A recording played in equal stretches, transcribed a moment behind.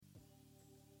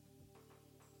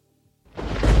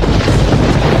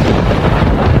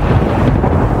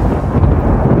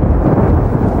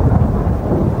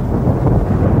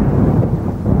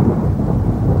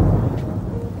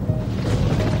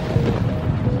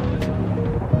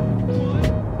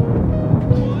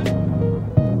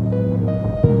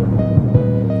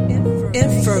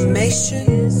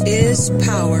Information is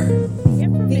power.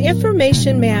 The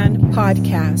Information Man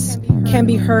podcast can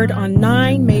be heard on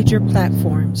 9 major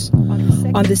platforms.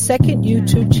 On the second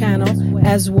YouTube channel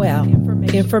as well,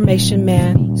 Information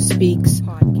Man Speaks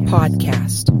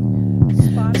Podcast.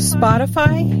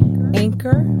 Spotify,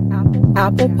 Anchor,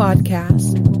 Apple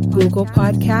Podcasts, Google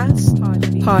Podcasts,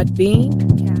 Podbean,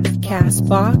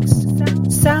 Castbox,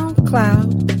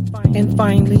 SoundCloud, and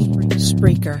finally,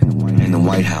 Spreaker. In the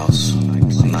White House,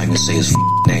 I'm not going to say his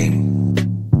name.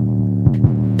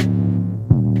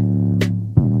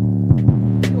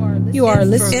 You are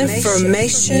listening.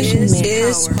 Information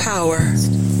is power.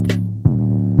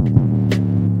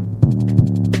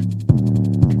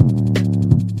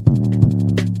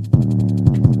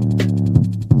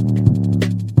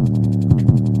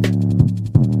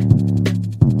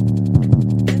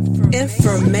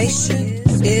 Information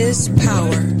is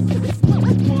power.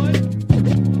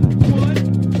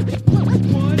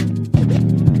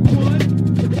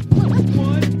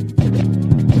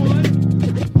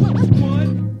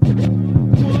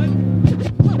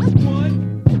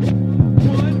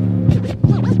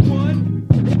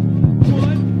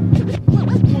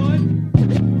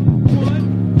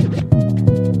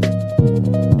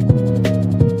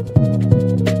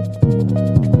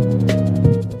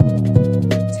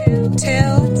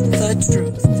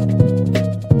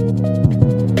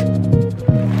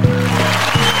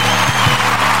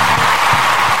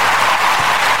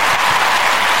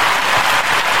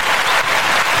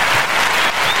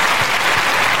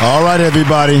 All right,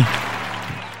 everybody.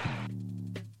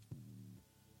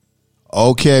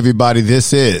 Okay, everybody,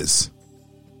 this is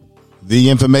the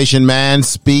Information Man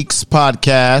Speaks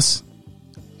podcast.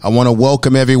 I want to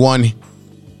welcome everyone.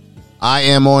 I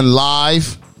am on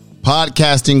live,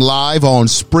 podcasting live on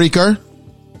Spreaker.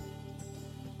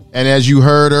 And as you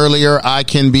heard earlier, I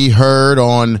can be heard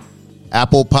on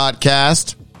Apple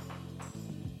Podcast,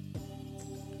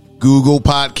 Google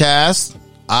Podcast,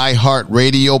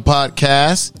 iHeartRadio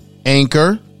Podcast,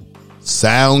 Anchor,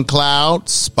 SoundCloud,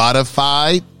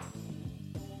 Spotify,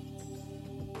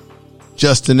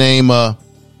 just to name a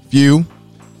few.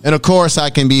 And of course,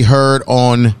 I can be heard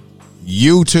on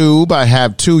YouTube. I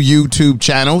have 2 YouTube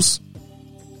channels.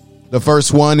 The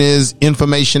first one is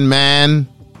Information Man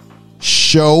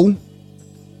Show.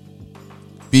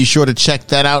 Be sure to check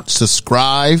that out,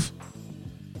 subscribe.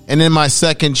 And then my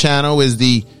second channel is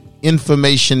the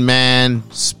Information Man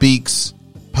Speaks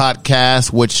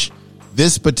podcast, which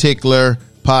this particular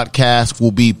podcast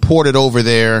will be ported over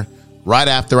there right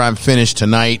after I'm finished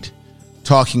tonight,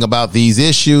 talking about these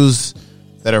issues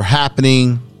that are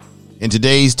happening in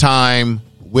today's time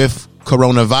with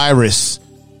coronavirus.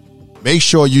 Make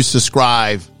sure you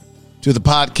subscribe to the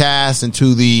podcast and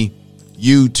to the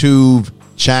YouTube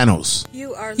channels.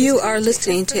 You are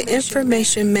listening to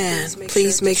Information Man.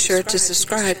 Please make sure to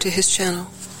subscribe to his channel.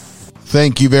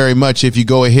 Thank you very much. If you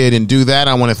go ahead and do that,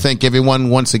 I want to thank everyone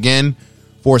once again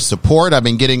for support. I've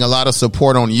been getting a lot of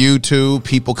support on YouTube,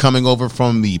 people coming over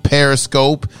from the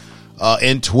Periscope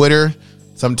and Twitter.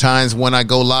 Sometimes when I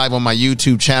go live on my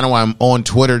YouTube channel, I'm on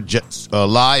Twitter just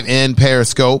live and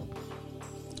Periscope.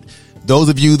 Those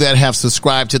of you that have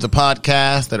subscribed to the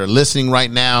podcast that are listening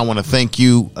right now, I want to thank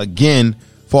you again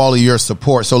for all of your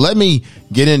support. So let me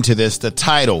get into this. The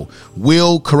title,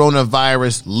 will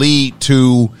coronavirus lead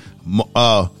to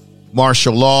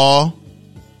martial law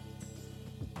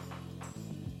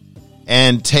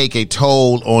and take a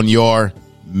toll on your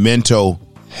mental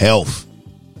health?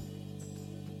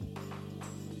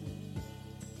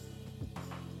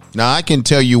 Now, I can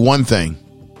tell you one thing.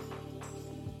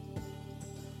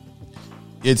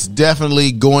 It's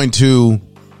definitely going to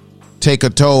take a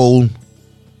toll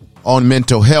on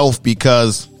mental health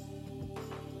because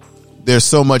there's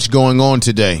so much going on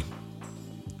today.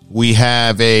 We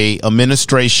have a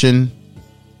administration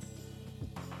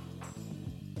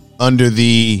under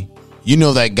the, you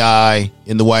know, that guy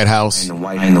in the White House. In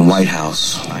the White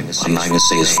House, I'm not going to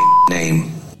say his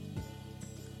name.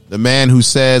 The man who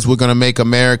says we're going to make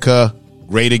America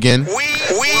great again. We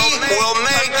will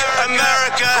make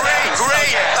America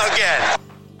great again.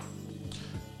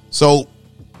 So,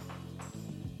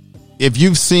 if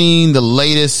you've seen the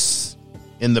latest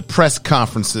in the press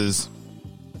conferences,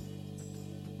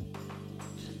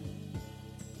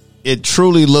 it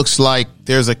truly looks like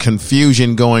there's a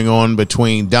confusion going on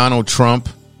between Donald Trump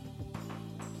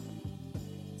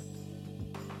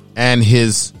and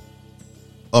his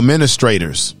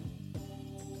administrators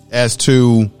as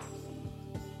to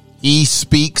he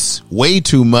speaks way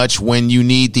too much when you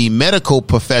need the medical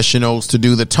professionals to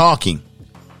do the talking.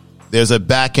 There's a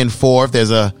back and forth.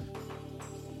 There's a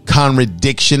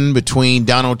contradiction between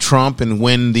Donald Trump and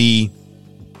when the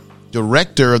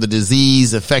director of the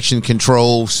disease infection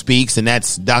control speaks, and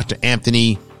that's Dr.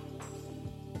 Anthony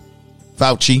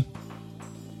Fauci.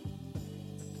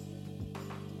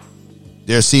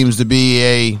 There seems to be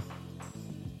a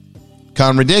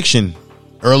contradiction.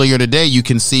 Earlier today, you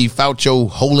can see Fauci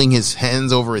holding his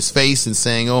hands over his face and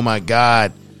saying, "Oh my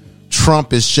God,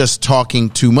 Trump is just talking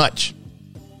too much."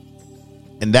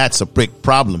 And that's a big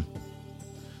problem.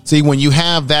 See, when you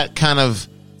have that kind of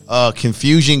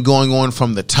confusion going on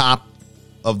from the top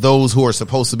of those who are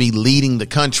supposed to be leading the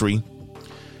country,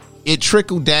 it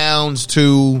trickled down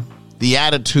to the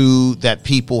attitude that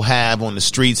people have on the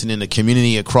streets and in the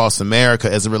community across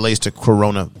America as it relates to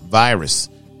coronavirus.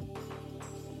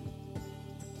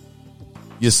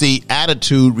 You see,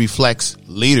 attitude reflects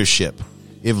leadership.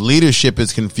 If leadership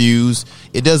is confused,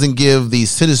 it doesn't give the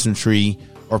citizenry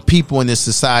or people in this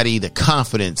society the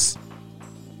confidence.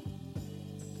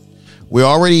 We're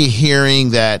already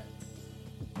hearing that,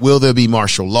 will there be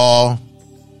martial law?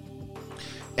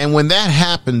 And when that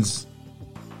happens,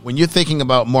 when you're thinking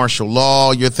about martial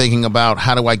law, you're thinking about,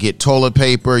 how do I get toilet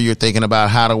paper? You're thinking about,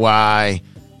 how do I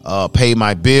pay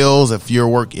my bills? If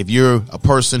you're a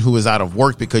person who is out of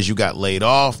work because you got laid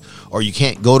off, or you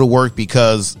can't go to work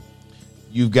because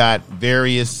you've got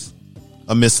various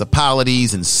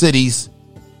municipalities and cities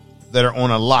that are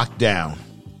on a lockdown.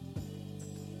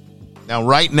 Now,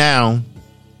 right now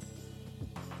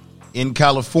in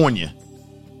California,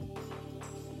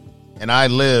 and I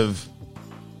live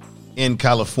in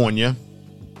California,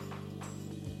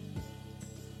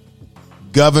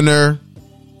 Governor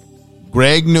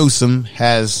Greg Newsom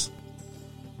has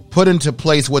put into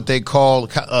place what they call,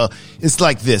 it's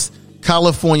like this.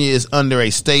 California is under a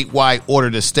statewide order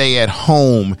to stay at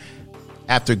home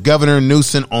after Governor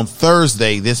Newsom on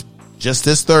Thursday, this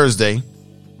Thursday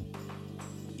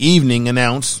evening,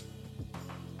 announced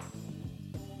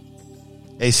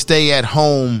a stay at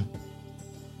home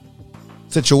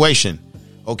situation.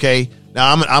 Okay.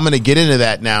 Now I'm going to get into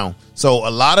that now. So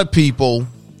a lot of people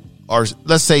are,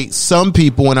 let's say some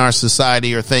people in our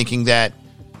society are thinking that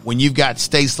when you've got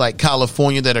states like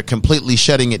California that are completely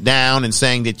shutting it down and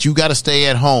saying that you got to stay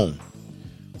at home,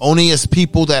 only as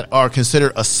people that are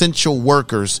considered essential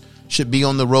workers should be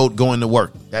on the road going to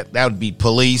work. That would be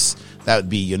police. That would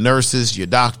be your nurses, your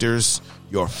doctors,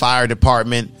 your fire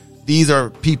department. These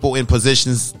are people in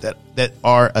positions that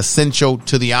are essential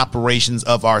to the operations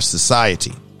of our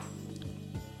society.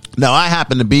 Now, I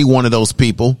happen to be one of those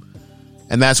people,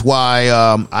 and that's why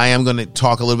I am going to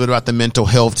talk a little bit about the mental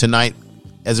health tonight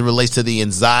as it relates to the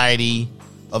anxiety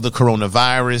of the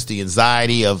coronavirus, the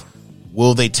anxiety of,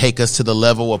 will they take us to the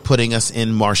level of putting us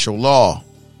in martial law?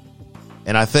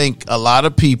 And I think a lot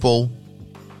of people,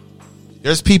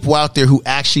 there's people out there who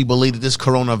actually believe that this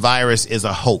coronavirus is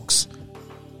a hoax,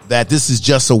 that this is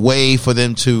just a way for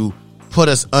them to put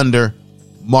us under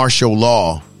martial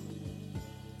law.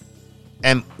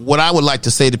 And what I would like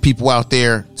to say to people out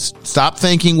there, stop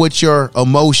thinking with your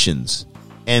emotions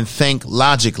and think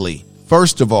logically.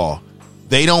 First of all,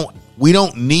 we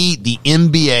don't need the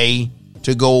NBA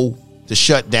to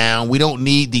shut down. We don't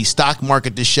need the stock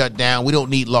market to shut down. We don't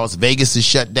need Las Vegas to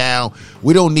shut down.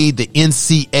 We don't need the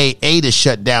NCAA to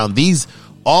shut down.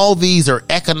 All these are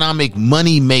economic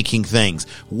money-making things.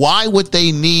 Why would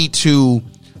they need to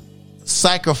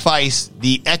sacrifice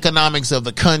the economics of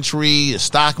the country, the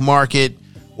stock market?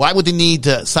 Why would they need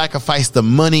to sacrifice the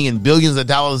money and billions of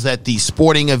dollars that the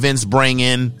sporting events bring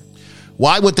in?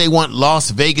 Why would they want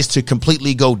Las Vegas to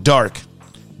completely go dark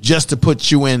just to put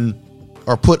you in,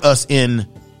 or put us in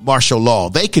martial law?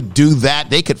 They could do that.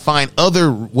 They could find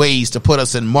other ways to put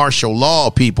us in martial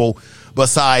law, people,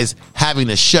 besides having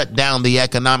to shut down the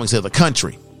economics of the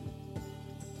country.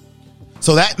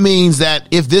 So that means that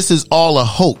if this is all a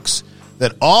hoax,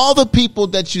 that all the people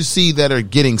that you see that are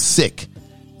getting sick,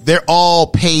 they're all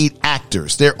paid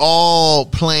actors. They're all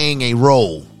playing a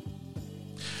role.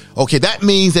 Okay, that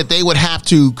means that they would have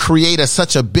to create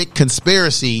such a big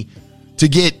conspiracy to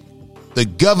get the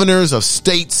governors of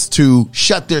states to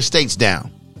shut their states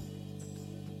down.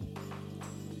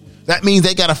 That means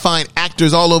they got to find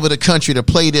actors all over the country to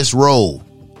play this role.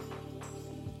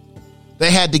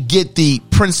 They had to get the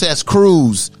Princess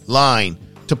Cruise line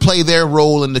to play their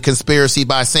role in the conspiracy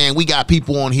by saying, we got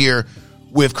people on here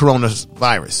with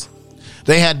coronavirus.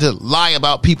 They had to lie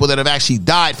about people that have actually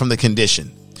died from the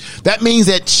condition. That means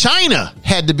that China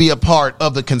had to be a part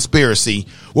of the conspiracy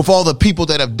with all the people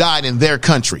that have died in their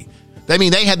country. That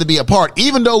means they had to be a part,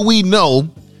 even though we know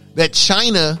that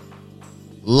China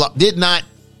did not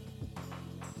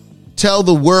tell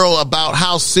the world about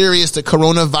how serious the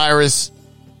coronavirus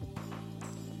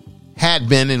had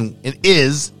been and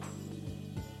is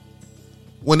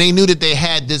when they knew that they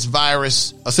had this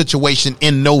virus, a situation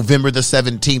in November the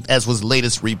 17th, as was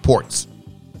latest reports.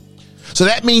 So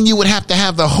that means you would have to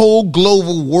have the whole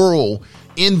global world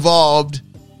involved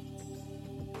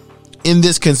in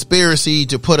this conspiracy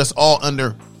to put us all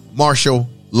under martial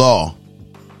law.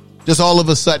 Just all of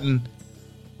a sudden,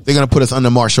 they're going to put us under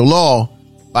martial law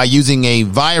by using a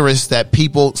virus that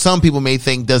some people may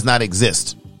think does not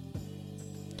exist.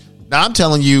 Now, I'm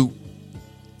telling you,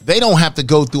 they don't have to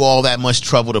go through all that much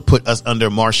trouble to put us under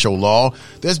martial law.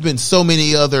 There's been so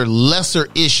many other lesser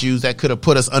issues that could have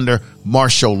put us under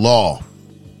martial law.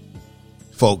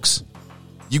 Folks,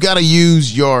 you got to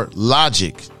use your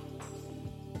logic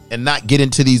and not get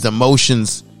into these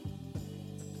emotions.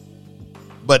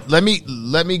 But let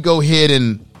me go ahead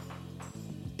and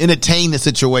entertain the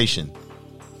situation.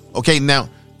 Okay, now,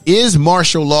 is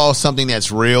martial law something that's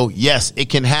real? Yes, it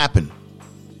can happen.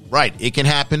 Right, it can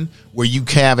happen where you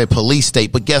have a police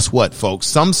state. But guess what, folks?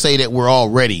 Some say that we're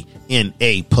already in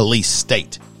a police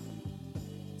state.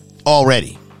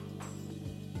 Already.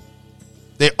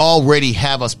 They already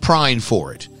have us primed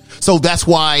for it. So that's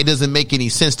why it doesn't make any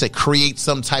sense to create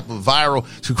some type of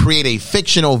to create a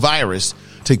fictional virus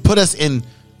to put us in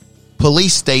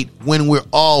police state when we're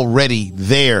already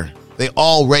there. They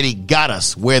already got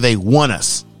us where they want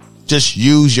us. Just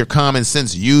use your common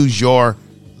sense. Use your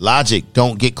logic.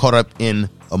 Don't get caught up in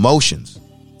emotions.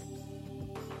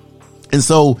 And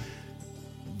so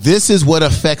this is what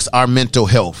affects our mental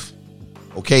health.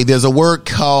 Okay, there's a word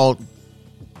called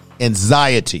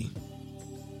anxiety.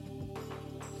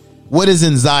 What is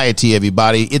anxiety,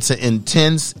 everybody? It's an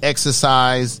intense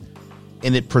exercise,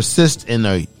 and it persists in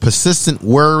a persistent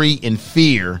worry and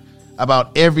fear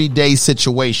about everyday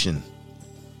situation.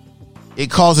 It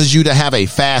causes you to have a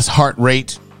fast heart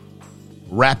rate,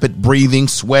 rapid breathing,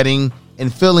 sweating,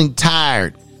 and feeling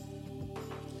tired.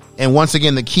 And once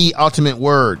again, the key ultimate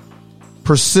word,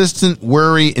 persistent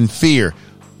worry and fear.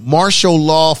 Martial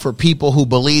law, for people who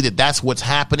believe that that's what's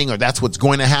happening or that's what's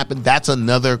going to happen, that's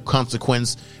another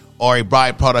consequence or a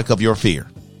byproduct of your fear.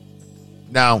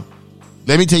 Now,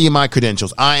 let me tell you my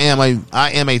credentials. I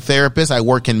am a therapist. I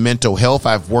work in mental health.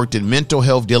 I've worked in mental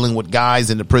health dealing with guys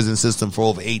in the prison system for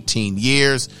over 18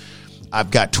 years. I've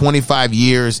got 25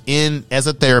 years in as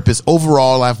a therapist.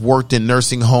 Overall, I've worked in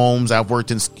nursing homes. I've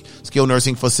worked in skilled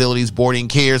nursing facilities, boarding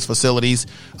cares facilities.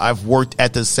 I've worked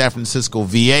at the San Francisco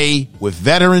VA with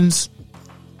veterans.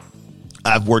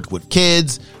 I've worked with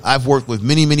kids. I've worked with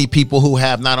many, many people who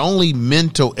have not only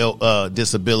mental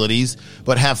disabilities,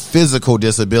 but have physical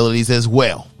disabilities as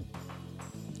well.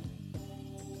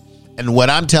 And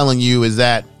what I'm telling you is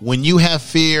that when you have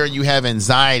fear, you have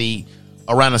anxiety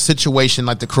around a situation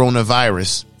like the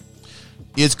coronavirus,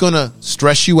 it's going to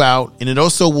stress you out, and it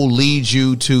also will lead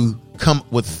you to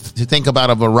think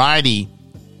about a variety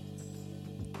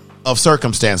of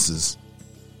circumstances.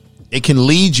 It can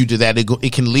lead you to that.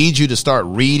 It can lead you to start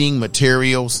reading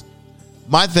materials.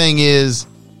 My thing is,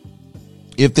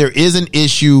 if there is an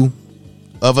issue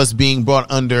of us being brought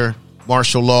under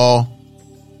martial law,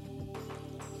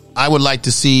 I would like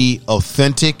to see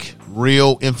authentic,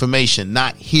 real information,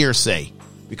 not hearsay,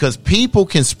 because people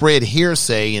can spread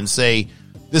hearsay and say,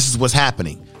 this is what's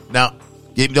happening. Now,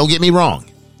 don't get me wrong.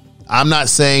 I'm not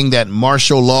saying that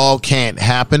martial law can't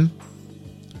happen.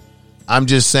 I'm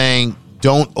just saying,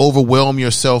 don't overwhelm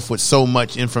yourself with so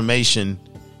much information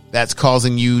that's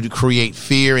causing you to create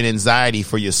fear and anxiety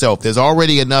for yourself. There's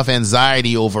already enough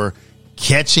anxiety over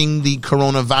catching the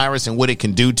coronavirus and what it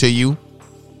can do to you.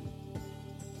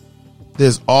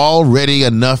 There's already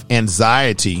enough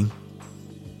anxiety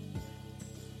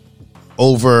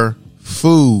over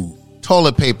food,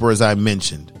 toilet paper, as I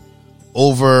mentioned,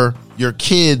 over your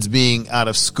kids being out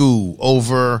of school,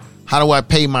 over how do I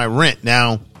pay my rent.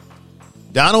 Now,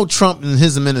 Donald Trump and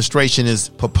his administration is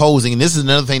proposing, and this is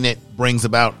another thing that brings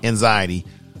about anxiety.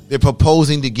 They're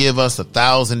proposing to give us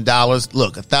 $1,000.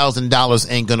 Look,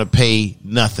 $1,000 ain't going to pay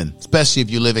nothing, especially if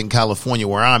you live in California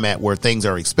where I'm at, where things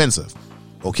are expensive.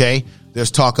 Okay.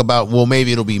 There's talk about, well,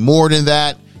 maybe it'll be more than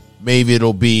that. Maybe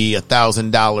it'll be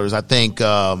 $1,000. I think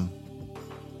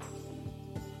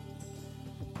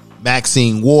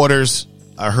Maxine Waters,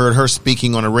 I heard her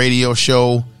speaking on a radio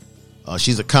show.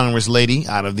 She's a Congress lady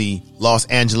out of the Los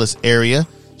Angeles area.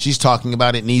 She's talking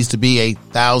about it needs to be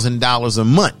 $1,000 a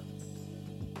month.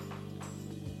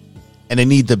 And they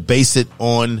need to base it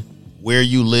on where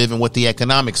you live and what the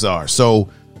economics are. So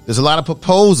there's a lot of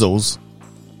proposals,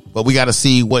 but we got to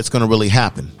see what's going to really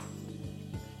happen.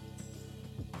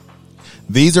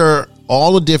 These are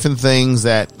all the different things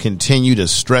that continue to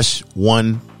stress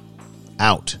one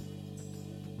out.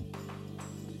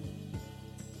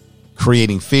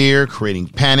 creating fear, creating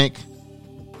panic.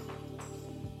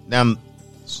 Now,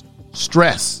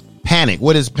 stress, panic.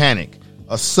 What is panic?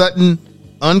 A sudden,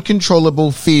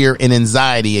 uncontrollable fear and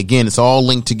anxiety. Again, it's all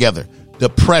linked together.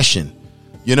 Depression.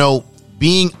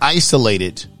 Being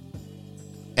isolated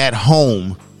at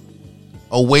home,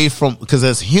 away from, because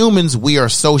as humans, we are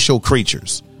social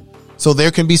creatures. So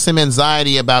there can be some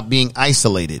anxiety about being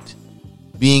isolated,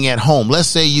 being at home. Let's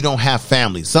say you don't have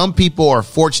family. Some people are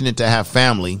fortunate to have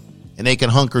family and they can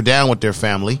hunker down with their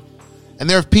family. And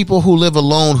there are people who live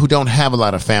alone who don't have a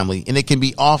lot of family, and it can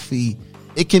be awfully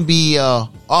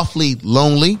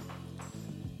lonely.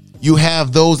 You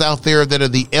have those out there that are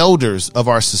the elders of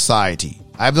our society.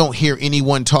 I don't hear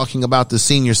anyone talking about the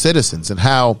senior citizens and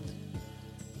how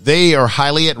they are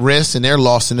highly at risk and they're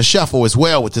lost in the shuffle as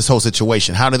well with this whole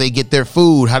situation. How do they get their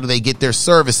food? How do they get their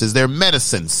services, their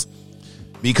medicines?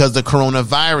 Because the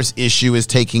coronavirus issue is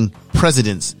taking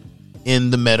precedence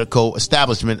in the medical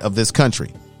establishment of this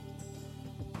country.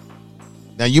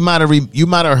 Now, you might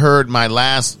have heard my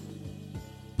last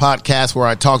podcast where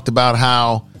I talked about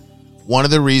how one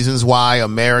of the reasons why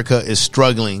America is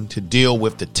struggling to deal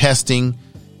with the testing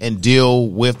and deal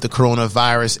with the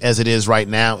coronavirus as it is right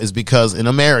now is because in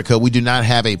America, we do not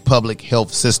have a public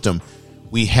health system.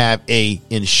 We have a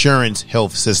insurance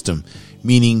health system,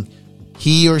 meaning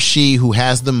he or she who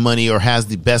has the money or has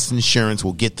the best insurance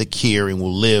will get the care and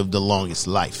will live the longest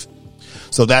life.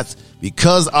 So that's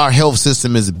because our health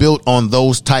system is built on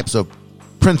those types of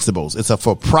principles. It's a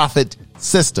for-profit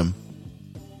system.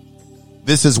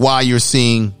 This is why you're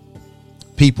seeing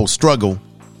people struggle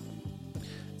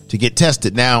to get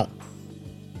tested. Now,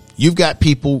 you've got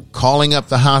people calling up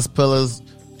the hospitals,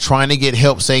 trying to get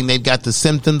help, saying they've got the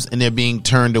symptoms and they're being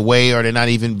turned away or they're not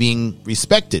even being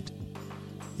respected.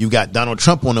 You've got Donald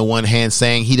Trump on the one hand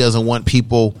saying he doesn't want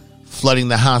people flooding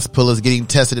the hospitals getting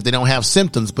tested if they don't have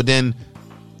symptoms. But then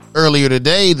earlier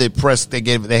today, they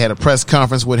had a press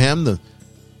conference with him. The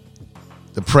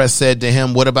press said to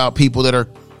him, what about people that are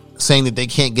saying that they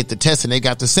can't get the test and they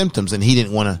got the symptoms? And he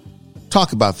didn't want to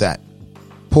talk about that.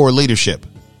 Poor leadership.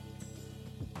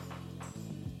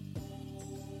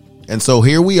 And so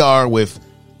here we are with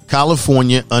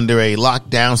California under a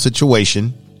lockdown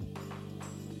situation.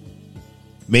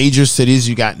 Major cities,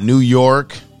 you got New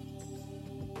York,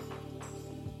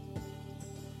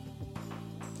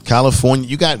 California,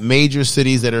 you got major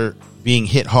cities that are being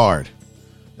hit hard.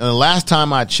 Now, the last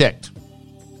time I checked,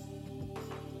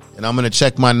 and I'm going to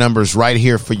check my numbers right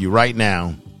here for you right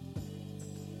now.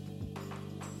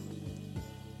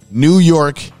 New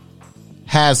York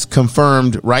has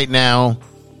confirmed right now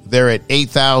they're at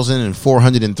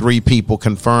 8,403 people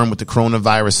confirmed with the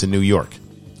coronavirus in New York.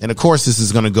 And of course, this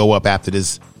is going to go up after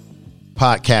this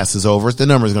podcast is over. The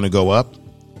number is going to go up.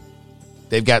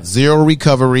 They've got 0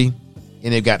 recovery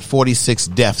and they've got 46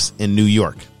 deaths in New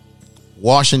York.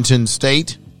 Washington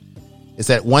State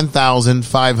is at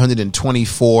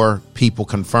 1,524 people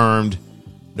confirmed,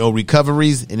 no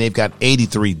recoveries, and they've got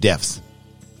 83 deaths.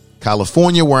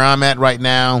 California, where I'm at right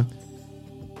now,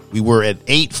 we were at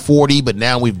 840, but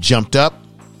now we've jumped up.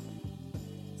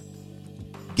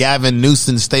 Gavin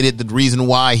Newsom stated the reason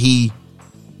why he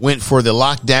went for the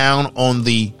lockdown on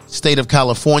the state of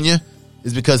California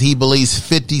is because he believes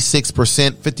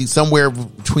 56%, somewhere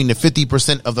between the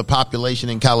 50% of the population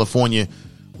in California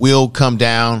will come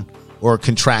down or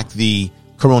contract the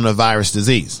coronavirus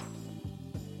disease.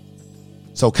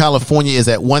 So California is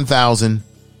at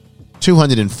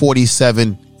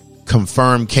 1,247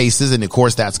 confirmed cases. And of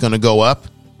course, that's going to go up,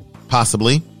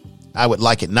 possibly. I would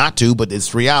like it not to, but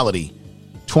it's reality.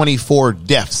 24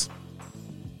 deaths.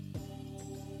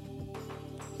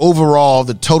 Overall,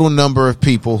 the total number of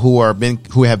people who have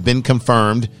been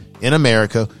confirmed in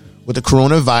America with the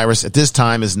coronavirus at this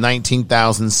time is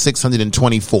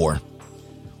 19,624,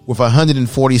 with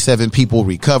 147 people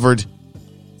recovered,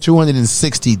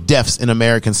 260 deaths in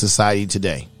American society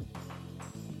today.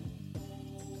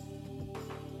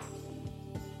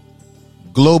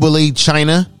 Globally,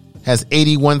 China has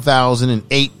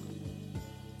 81,008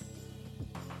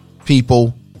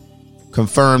 people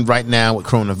confirmed right now with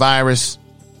coronavirus.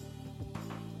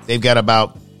 They've got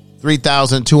about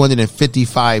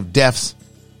 3,255 deaths,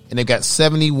 and they've got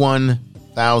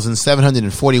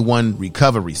 71,741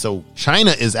 recoveries. So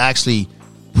China is actually,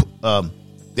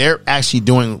 they're actually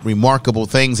doing remarkable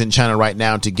things in China right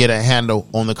now to get a handle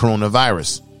on the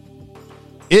coronavirus.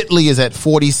 Italy is at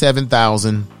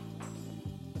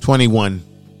 47,021,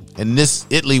 and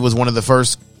Italy was one of the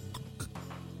first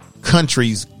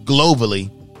countries globally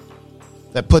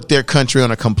that put their country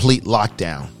on a complete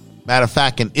lockdown. Matter of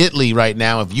fact, in Italy right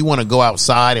now, if you want to go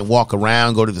outside and walk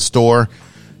around, go to the store,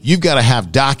 you've got to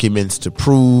have documents to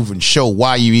prove and show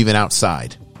why you're even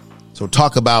outside. So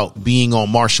talk about being on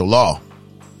martial law.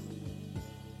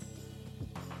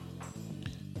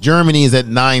 Germany is at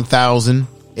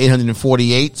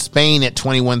 9,848. Spain at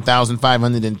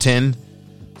 21,510.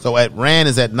 So Iran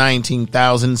is at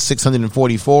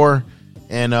 19,644.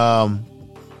 And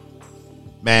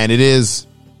man, it's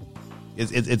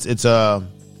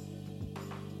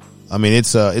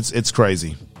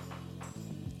crazy.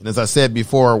 And as I said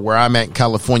before, where I'm at in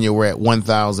California, we're at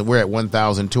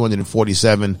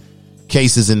 1,247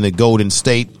 cases in the Golden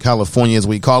State, California, as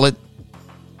we call it.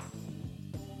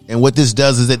 And what this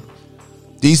does is that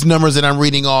these numbers that I'm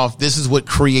reading off, this is what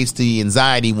creates the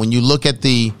anxiety. When you look at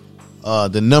the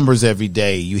numbers every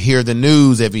day, you hear the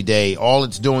news every day, all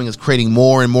it's doing is creating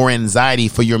more and more anxiety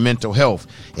for your mental health.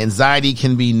 Anxiety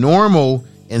can be normal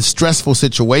in stressful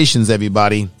situations,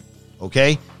 everybody.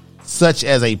 Okay? Such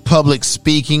as a public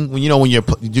speaking. When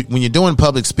you're doing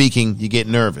public speaking, you get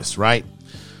nervous, right?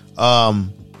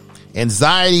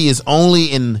 Anxiety is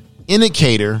only an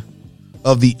indicator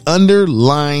of the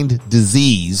underlying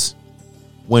disease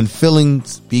when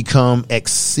feelings become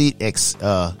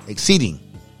exceeding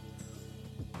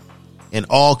and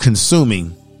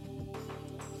all-consuming,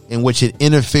 in which it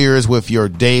interferes with your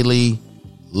daily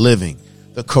living.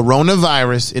 The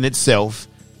coronavirus in itself,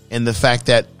 and the fact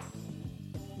that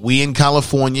we in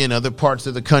California and other parts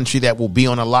of the country that will be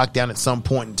on a lockdown at some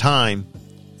point in time,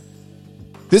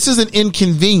 this is an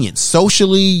inconvenience.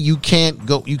 Socially, you can't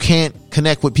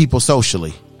connect with people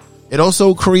socially. It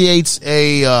also creates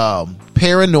a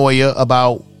paranoia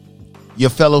about your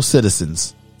fellow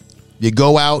citizens. You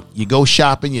go out, you go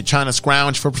shopping, you're trying to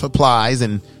scrounge for supplies,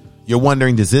 and you're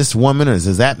wondering, does this woman or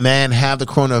does that man have the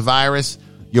coronavirus?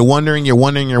 You're wondering.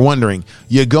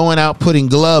 You're going out putting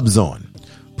gloves on,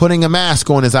 putting a mask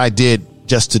on, as I did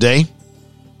just today.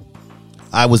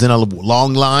 I was in a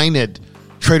long line at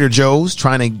Trader Joe's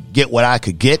trying to get what I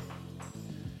could get.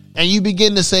 And you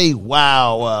begin to say,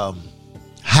 wow,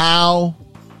 how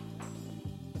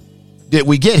did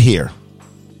we get here?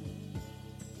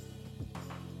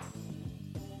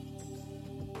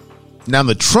 Now,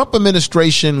 the Trump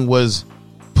administration was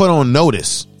put on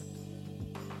notice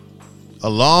a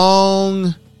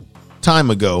long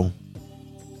time ago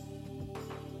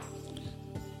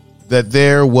that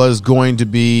there was going to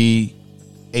be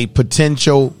a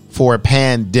potential for a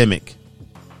pandemic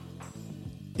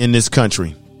in this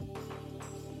country.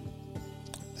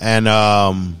 And I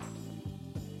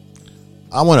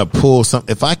want to pull some,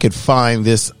 if I could find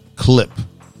this clip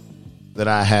that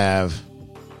I have.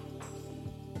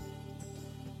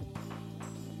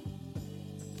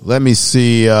 Let me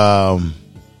see. I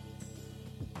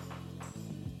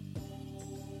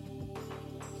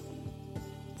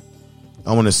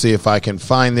want to see if I can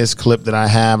find this clip that I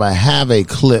have. I have a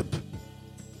clip.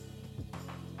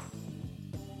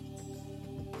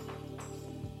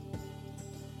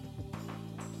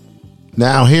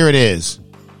 Now, here it is.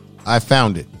 I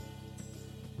found it.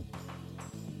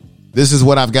 This is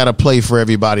what I've got to play for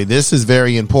everybody. This is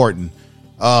very important.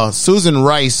 Susan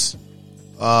Rice,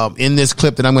 in this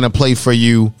clip that I'm going to play for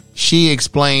you, she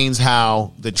explains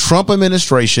how the Trump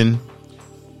administration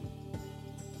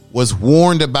was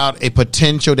warned about a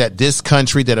potential that this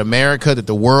country, that America, that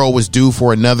the world was due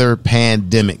for another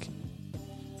pandemic.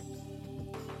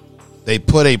 They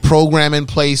put a program in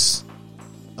place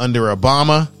under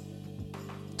Obama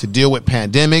to deal with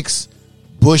pandemics.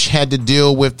 Bush had to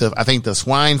deal with the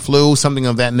swine flu, something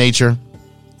of that nature.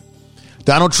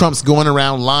 Donald Trump's going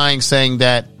around lying, saying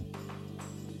that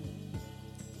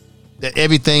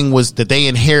everything was, that they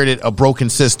inherited a broken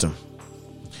system.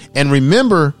 And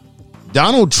remember,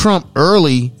 Donald Trump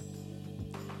early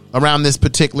around this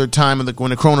particular time when the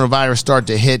coronavirus started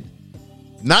to hit,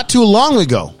 not too long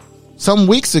ago, some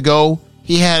weeks ago,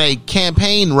 he had a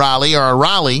campaign rally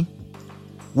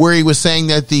where he was saying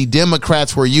that the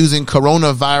Democrats were using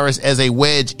coronavirus as a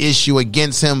wedge issue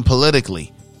against him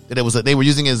politically, that they were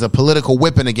using it as a political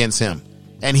weapon against him.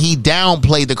 And he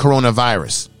downplayed the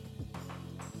coronavirus.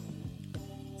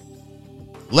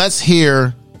 Let's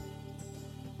hear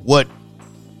what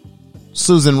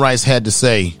Susan Rice had to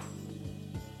say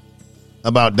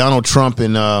about Donald Trump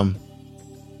and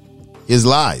his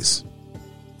lies.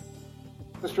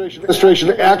 The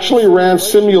administration actually ran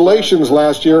simulations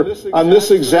last year on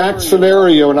this exact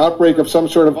scenario, an outbreak of some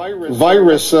sort of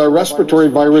virus, respiratory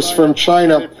virus from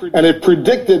China, and it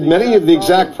predicted many of the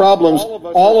exact problems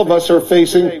all of us are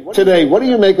facing today. What do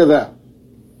you make of that?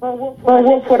 Well,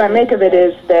 what I make of it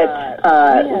is that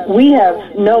We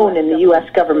have known in the U.S.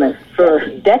 government for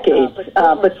decades,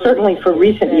 but certainly for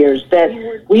recent years, that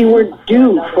we were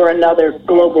due for another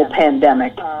global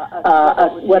pandemic,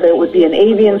 whether it would be an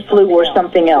avian flu or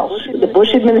something else. The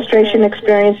Bush administration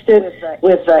experienced it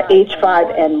with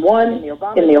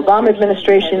H5N1. In the Obama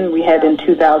administration, we had in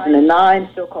 2009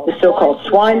 the so-called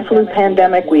swine flu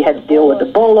pandemic. We had to deal with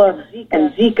Ebola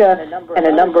and Zika and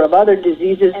a number of other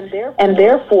diseases, and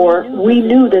therefore we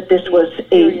knew that this was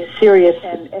a serious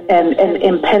and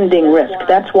impending risk.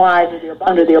 That's why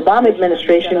under the Obama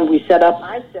administration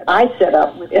I set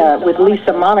up with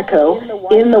Lisa Monaco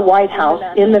in the White House,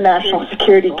 in the National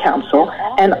Security Council,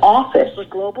 an office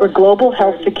for global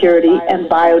health security and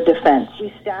biodefense.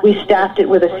 We staffed it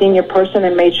with a senior person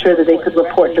and made sure that they could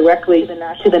report directly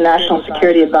to the National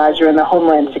Security Advisor and the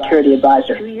Homeland Security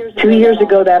Advisor. 2 years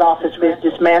ago, that office was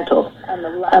dismantled.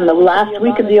 On the last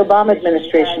week of the Obama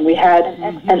administration, we had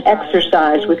an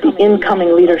exercise with the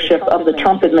incoming leadership of the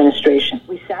Trump administration.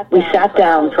 We sat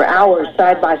down for hours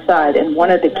side by side, and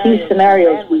one of the key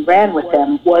scenarios we ran with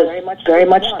them was very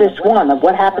much this one of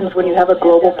what happens when you have a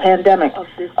global pandemic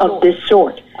of this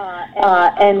sort.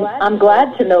 And I'm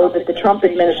glad to know that the Trump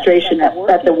administration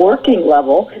at the working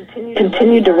level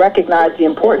continued to recognize the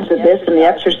importance of this, and the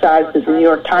exercise that the New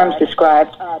York Times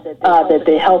described that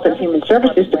the Health and Human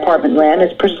Services Department ran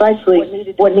is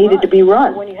precisely what needed to be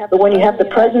run. But when you have the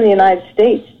President of the United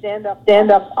States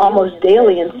stand up almost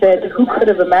daily and said, who could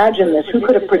have imagined this? Who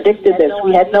could have predicted this?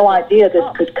 We had no idea this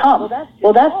could come.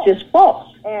 Well, that's just false.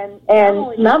 And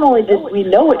not only did we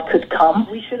know it could come,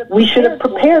 we should have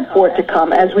prepared for it to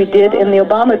come, as we did in the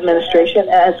Obama administration,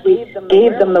 as we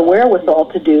gave them the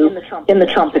wherewithal to do in the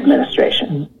Trump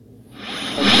administration.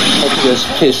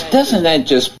 Doesn't that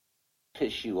just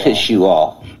piss you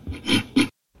off?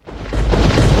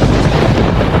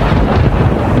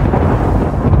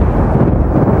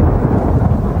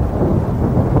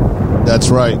 That's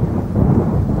right.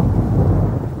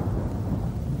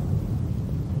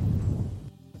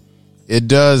 It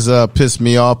does piss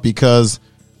me off because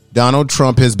Donald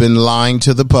Trump has been lying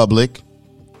to the public,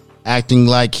 acting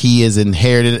like he has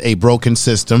inherited a broken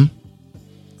system.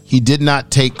 He did not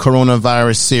take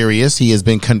coronavirus serious. He has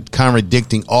been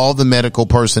contradicting all the medical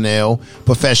personnel,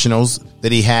 professionals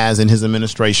that he has in his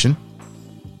administration.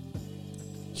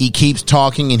 He keeps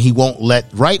talking and he won't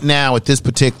let. Right now, at this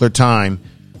particular time,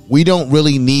 we don't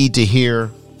really need to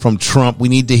hear from Trump. We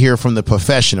need to hear from the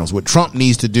professionals. What Trump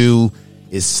needs to do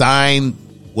is sign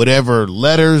whatever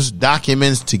letters,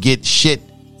 documents to get shit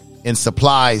and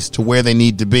supplies to where they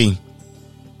need to be.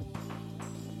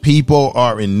 People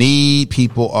are in need.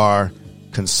 People are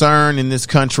concerned in this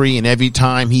country. And every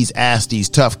time he's asked these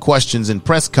tough questions in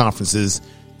press conferences,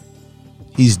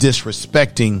 he's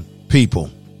disrespecting people.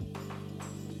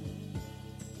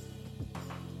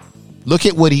 Look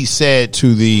at what he said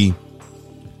to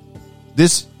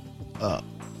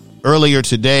earlier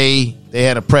today. They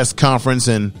had a press conference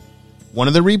and one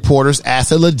of the reporters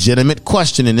asked a legitimate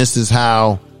question. And this is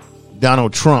how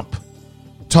Donald Trump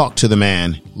talked to the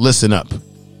man. Listen up.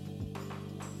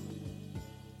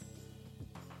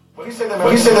 What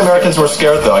do you say the Americans were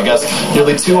scared, though? I guess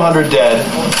nearly 200 dead,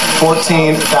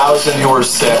 14,000 who are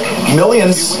sick,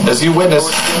 millions, as you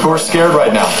witnessed, who are scared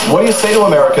right now. What do you say to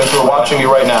Americans who are watching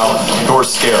you right now who are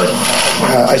scared?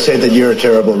 I say that you're a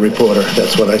terrible reporter.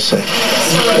 That's what I say.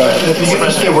 I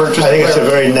think it's a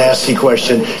very nasty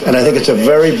question, and I think it's a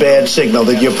very bad signal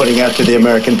that you're putting out to the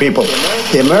American people.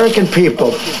 The American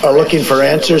people are looking for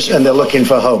answers, and they're looking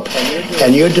for hope.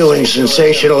 And you're doing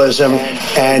sensationalism,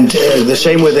 and the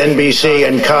same with NBC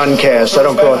and Comcast. I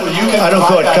don't call it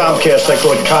Comcast. I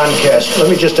call it Comcast. Let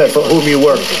me just say for whom you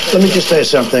work. Let me just say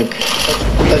something.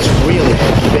 That's really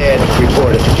bad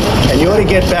reporting, and you ought to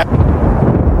get back.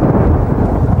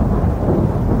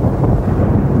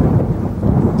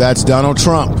 That's Donald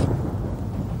Trump.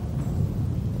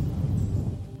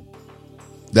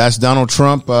 That's Donald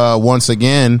Trump, once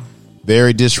again,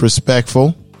 very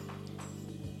disrespectful.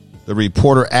 The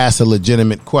reporter asked a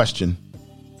legitimate question.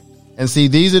 And see,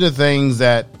 these are the things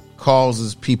that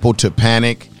causes people to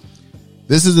panic.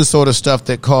 This is the sort of stuff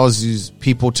that causes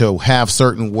people to have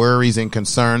certain worries and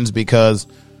concerns because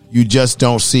you just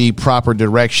don't see proper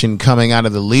direction coming out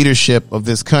of the leadership of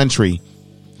this country.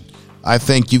 I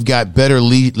think you've got better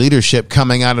leadership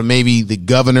coming out of maybe the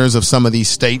governors of some of these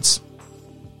states.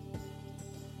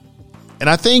 And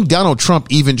I think Donald Trump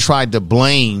even tried to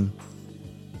blame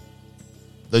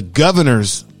the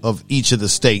governors of each of the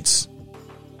states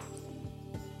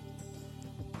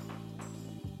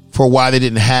for why they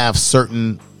didn't have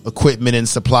certain equipment and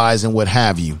supplies and what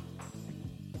have you.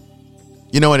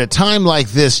 You know, at a time like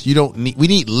this, we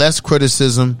need less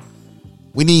criticism,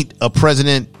 We need a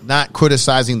president not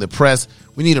criticizing the press.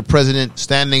 We need a president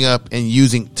standing up and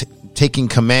taking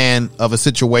command of a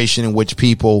situation in which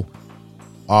people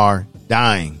are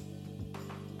dying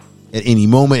at any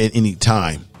moment, at any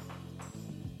time.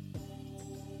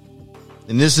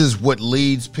 And this is what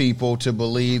leads people to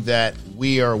believe that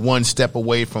we are one step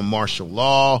away from martial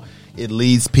law. It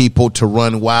leads people to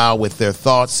run wild with their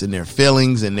thoughts and their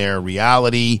feelings and their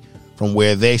reality from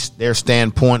where their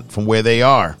standpoint from where they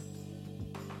are.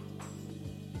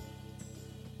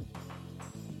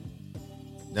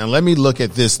 Now, let me look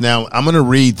at this. Now, I'm going to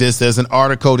read this. There's an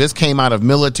article. This came out of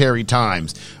Military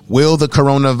Times. Will the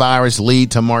coronavirus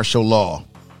lead to martial law?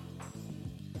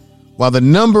 While the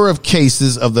number of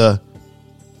cases of the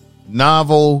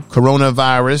novel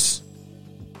coronavirus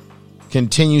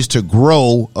continues to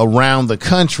grow around the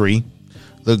country,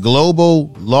 the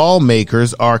global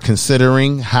lawmakers are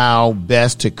considering how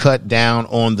best to cut down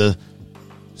on the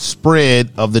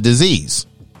spread of the disease.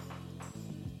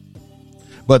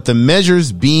 But the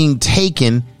measures being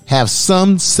taken have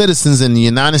some citizens in the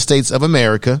United States of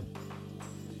America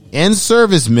and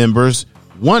service members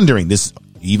wondering, this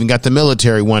even got the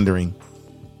military wondering,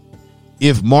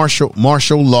 if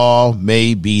martial law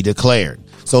may be declared.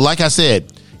 So like I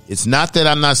said, it's not that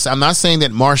I'm not saying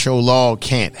that martial law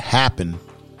can't happen.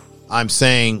 I'm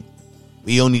saying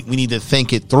we need to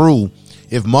think it through.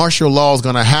 If martial law is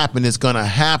going to happen, it's going to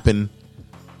happen.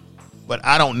 But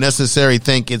I don't necessarily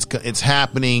think it's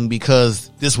happening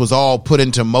because this was all put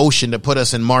into motion to put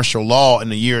us in martial law in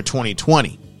the year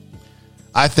 2020.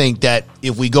 I think that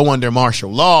if we go under martial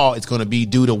law, it's going to be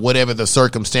due to whatever the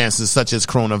circumstances, such as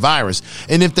coronavirus.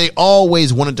 And if they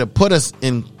always wanted to put us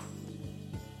in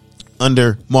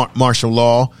under martial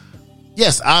law,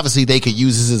 yes, obviously they could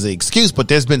use this as an excuse, but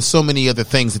there's been so many other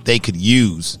things that they could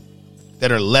use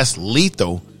that are less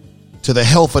lethal to the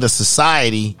health of the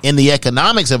society and the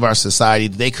economics of our society.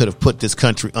 They could have put this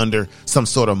country under some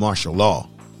sort of martial law.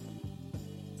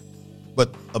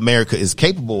 But America is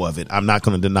capable of it. I'm not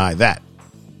going to deny that.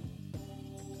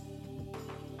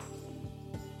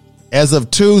 As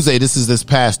of Tuesday, this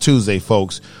past Tuesday,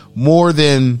 folks, more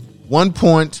than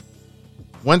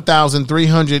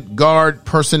 1,300 guard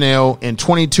personnel in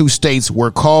 22 states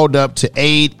were called up to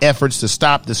aid efforts to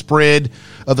stop the spread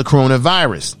of the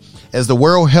coronavirus. As the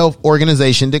World Health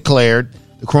Organization declared,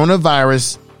 the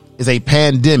coronavirus is a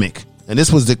pandemic, and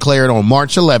this was declared on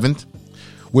March 11th,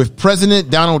 with President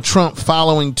Donald Trump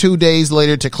following 2 days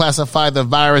later to classify the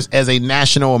virus as a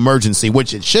national emergency,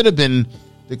 which it should have been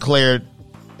declared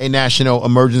a national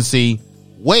emergency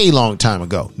way long time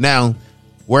ago. Now,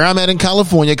 where I'm at in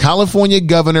California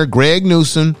Governor Greg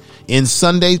Newsom in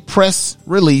Sunday's press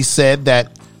release said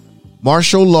that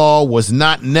martial law was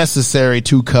not necessary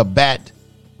to combat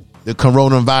the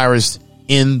coronavirus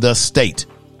in the state.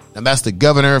 And that's the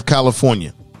governor of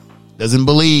California. Doesn't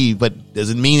believe, but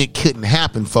doesn't mean it couldn't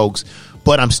happen, folks.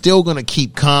 But I'm still going to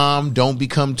keep calm. Don't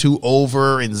become too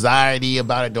over anxiety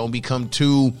about it. Don't become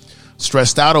too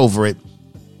stressed out over it.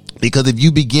 Because if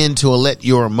you begin to let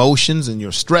your emotions and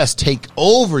your stress take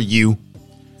over you,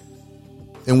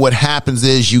 then what happens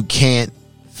is you can't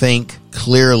think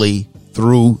clearly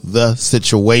through the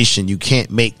situation. You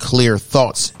can't make clear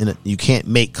thoughts and you can't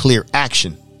make clear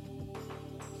action.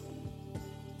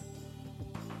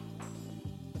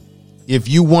 If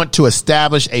you want to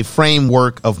establish a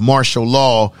framework of martial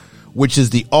law, which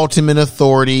is the ultimate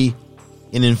authority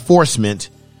in enforcement,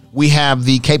 we have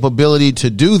the capability to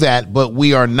do that, but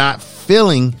we are not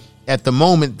feeling at the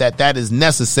moment that is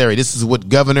necessary. This is what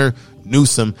Governor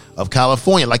Newsom of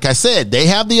California, like I said, they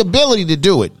have the ability to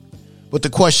do it. But the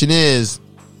question is,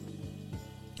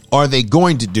 are they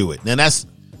going to do it? Now that's,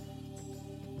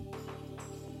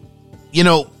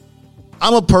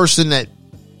 I'm a person that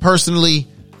personally,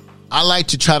 I like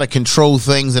to try to control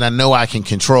things that I know I can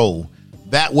control.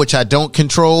 That which I don't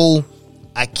control,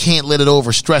 I can't let it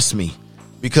overstress me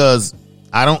because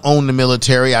I don't own the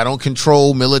military. I don't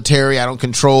control military. I don't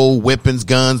control weapons,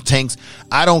 guns, tanks.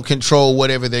 I don't control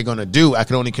whatever they're going to do. I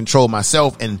can only control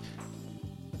myself and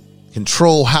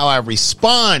control how I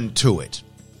respond to it.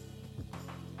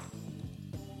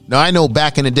 Now, I know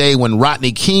back in the day when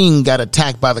Rodney King got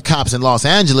attacked by the cops in Los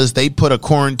Angeles, they put a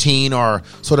quarantine or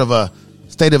sort of a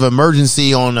state of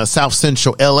emergency on South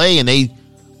Central LA, and they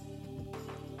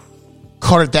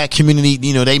carted that community.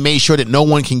 They made sure that no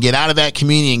one can get out of that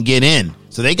community and get in.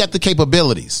 So they got the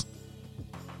capabilities.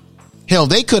 Hell,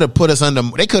 they could have put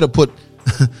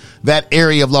that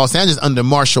area of Los Angeles under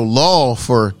martial law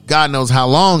for God knows how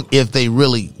long if they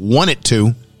really wanted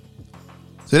to.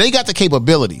 So they got the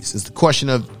capabilities. It's the question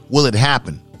of, will it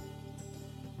happen?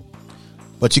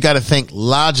 But you got to think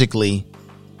logically,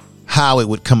 how it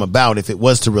would come about if it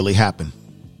was to really happen.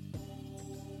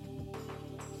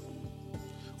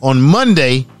 On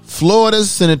Monday, Florida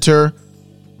Senator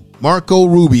Marco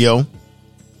Rubio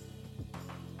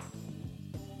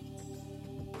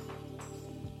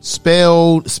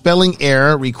spelling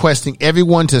error, requesting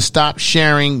everyone to stop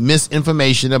sharing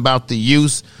misinformation about the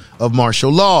use of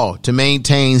martial law to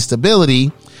maintain stability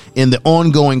in the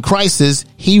ongoing crisis.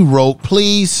 He wrote,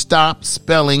 "Please stop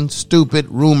spelling stupid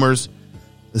rumors."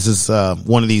 This is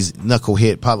one of these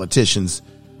knucklehead politicians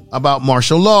about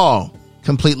martial law.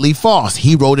 Completely false.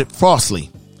 He wrote it falsely.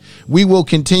 We will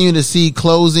continue to see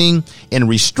closing and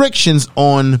restrictions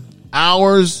on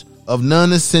hours of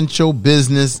non-essential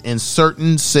business in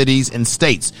certain cities and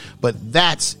states, but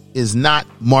that is not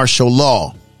martial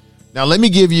law. Now, let me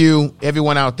give you,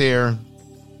 everyone out there,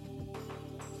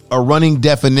 a running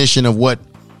definition of what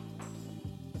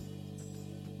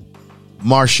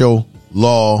martial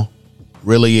law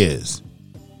really is.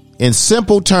 In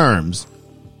simple terms,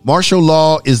 martial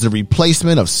law is the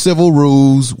replacement of civil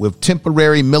rules with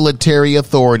temporary military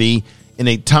authority in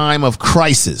a time of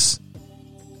crisis.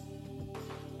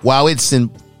 While its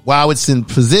in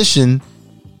position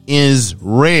is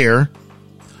rare,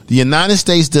 the United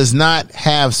States does not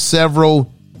have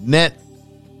several net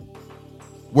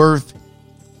worth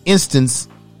instances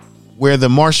where the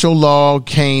martial law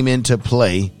came into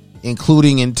play,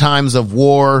 including in times of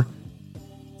war,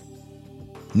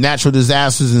 natural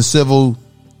disasters, and civil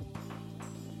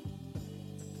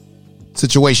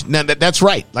situation. Now, that's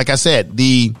right. Like I said,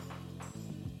 the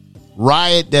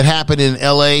riot that happened in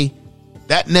LA,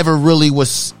 that never really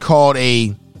was called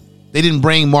they didn't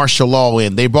bring martial law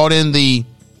in. They brought in the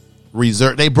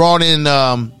reserve. They brought in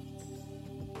the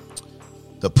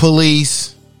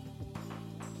police.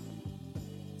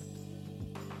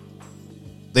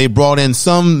 They brought in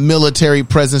some military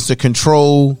presence to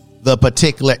control the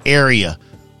particular area.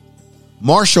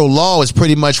 Martial law is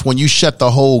pretty much when you shut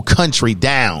the whole country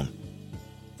down.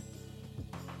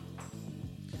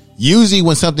 Usually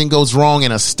when something goes wrong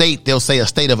in a state, they'll say a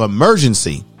state of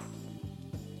emergency,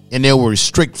 and they'll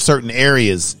restrict certain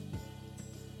areas.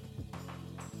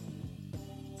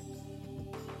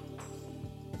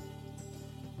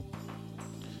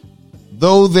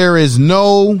 Though there is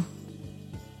no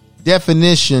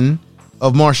definition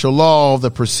of martial law,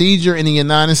 the procedure in the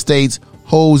United States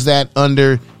holds that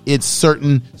under its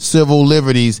certain civil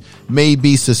liberties may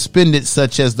be suspended,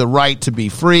 such as the right to be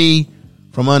free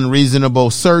from unreasonable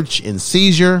search and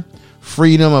seizure,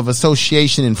 freedom of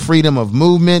association and freedom of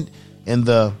movement, and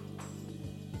the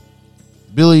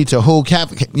ability to hold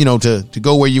to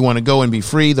go where you want to go and be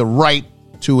free, the right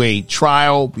to a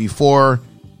trial before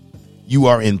you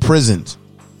are imprisoned.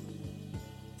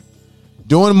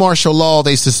 During martial law,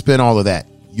 they suspend all of that.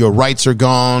 Your rights are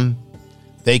gone.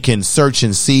 They can search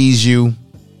and seize you.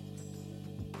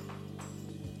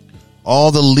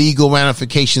 All the legal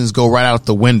ramifications go right out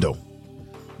the window.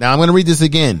 Now, I'm going to read this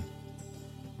again.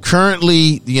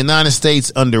 Currently, the United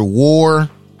States under war,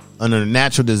 under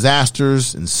natural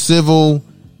disasters and civil,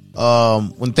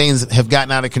 when things have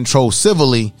gotten out of control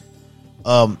civilly,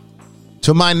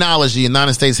 to my knowledge, the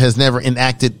United States has never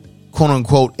enacted, quote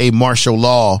unquote, a martial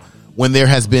law, when there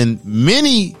has been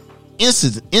many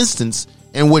instances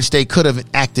in which they could have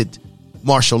enacted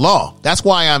martial law. That's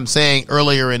why I'm saying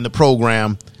earlier in the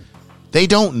program, they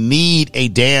don't need a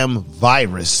damn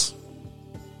virus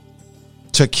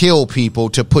to kill people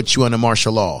to put you under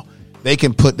martial law. They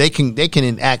can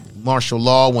enact martial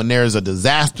law when there's a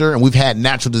disaster, and we've had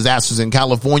natural disasters in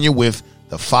California with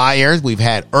the fires. We've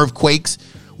had earthquakes.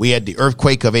 We had the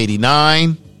earthquake of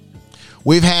 '89.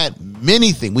 We've had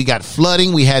many things. We got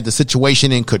flooding. We had the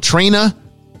situation in Katrina.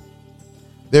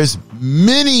 There's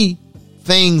many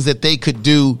things that they could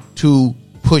do to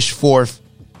push forth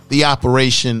the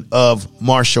operation of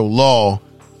martial law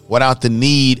without the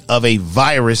need of a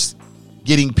virus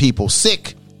getting people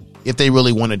sick if they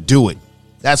really want to do it.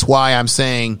 That's why I'm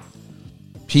saying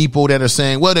people that are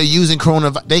saying, well, they're using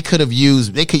coronavirus.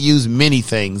 They could use many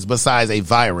things besides a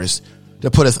virus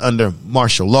to put us under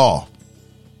martial law.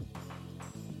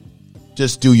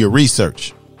 Just do your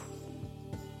research.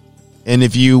 And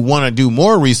if you want to do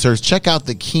more research, check out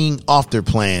the King Arthur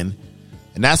plan.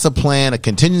 And that's a plan, a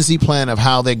contingency plan of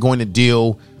how they're going to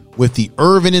deal with the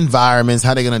urban environments,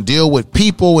 how they're going to deal with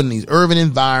people in these urban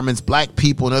environments, black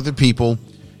people and other people,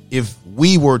 if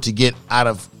we were to get out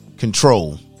of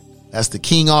control. That's the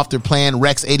King Arthur plan,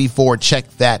 Rex 84. Check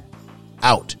that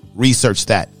out. Research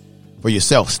that for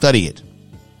yourself. Study it.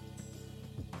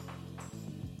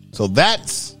 So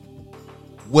that's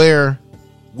where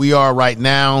we are right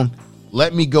now.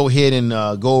 Let me go ahead and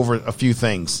go over a few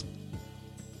things.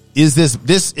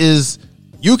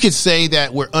 you could say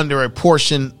that we're under a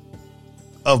portion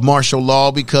of martial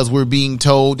law because we're being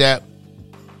told that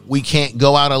we can't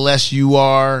go out unless you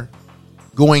are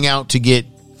going out to get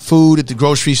food at the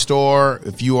grocery store,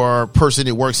 if you are a person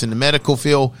that works in the medical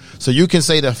field. So you can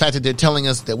say the fact that they're telling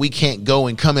us that we can't go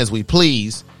and come as we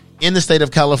please in the state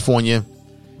of California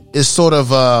is sort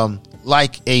of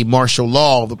like a martial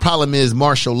law. The problem is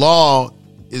martial law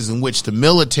is in which the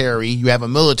military, you have a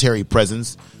military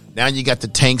presence. Now you got the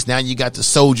tanks. Now you got the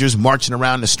soldiers marching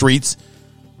around the streets,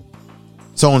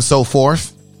 so on and so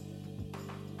forth.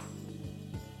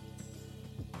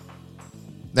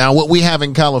 Now, what we have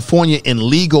in California in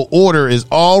legal order is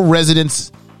all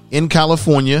residents in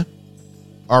California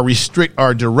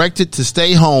are directed to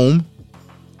stay home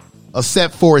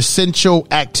except for essential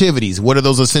activities. What are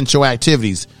those essential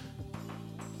activities?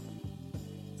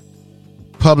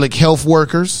 Public health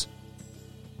workers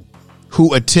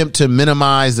who attempt to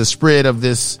minimize the spread of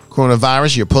this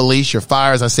coronavirus, your police, your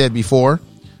fire, as I said before.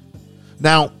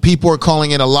 Now, people are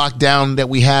calling it a lockdown that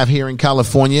we have here in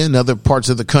California and other parts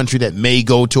of the country that may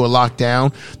go to a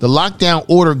lockdown. The lockdown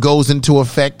order goes into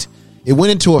effect. It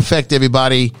went into effect,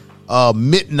 everybody,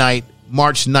 midnight,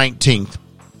 March 19th.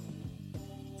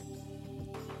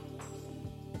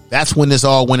 That's when this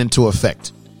all went into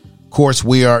effect. Of course,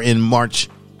 we are in March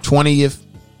 20th.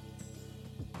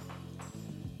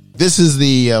 This is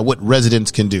the what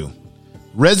residents can do.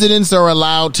 Residents are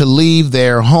allowed to leave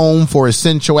their home for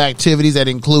essential activities that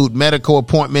include medical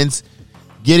appointments,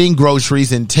 getting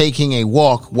groceries, and taking a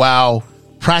walk while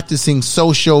practicing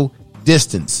social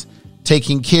distance,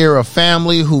 taking care of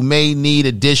family who may need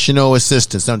additional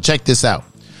assistance. Now, check this out.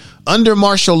 Under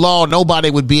martial law,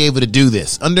 nobody would be able to do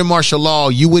this. Under martial law,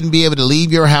 you wouldn't be able to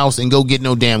leave your house and go get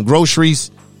no damn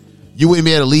groceries. You wouldn't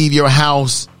be able to leave your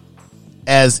house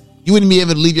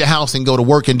and go to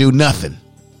work and do nothing.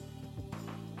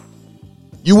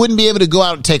 You wouldn't be able to go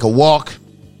out and take a walk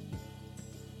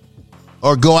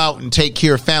or go out and take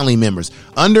care of family members.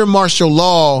 Under martial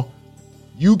law,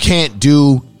 you can't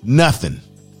do nothing.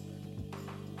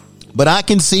 But I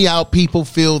can see how people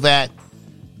feel that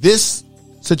this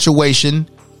situation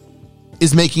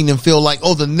is making them feel like,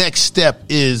 oh, the next step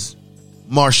is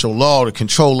martial law to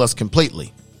control us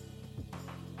completely.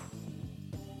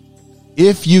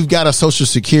 If you've got a social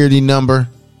security number,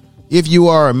 if you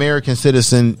are an American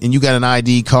citizen and you got an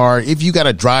ID card, if you got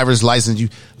a driver's license,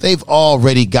 they've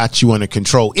already got you under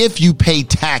control. If you pay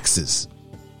taxes,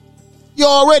 you're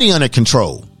already under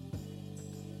control.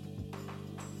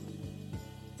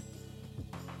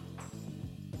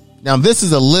 Now, this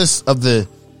is a list of the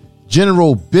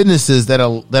general businesses that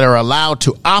are allowed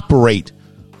to operate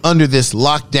under this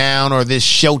lockdown or this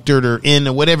sheltered or in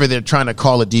or whatever they're trying to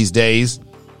call it these days.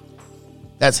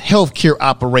 That's healthcare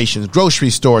operations,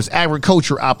 grocery stores,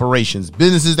 agriculture operations,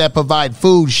 businesses that provide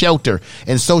food, shelter,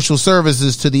 and social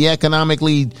services to the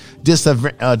economically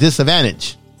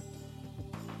disadvantaged.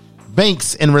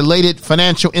 Banks and related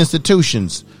financial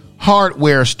institutions,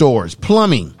 hardware stores,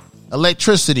 plumbing,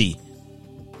 electricity,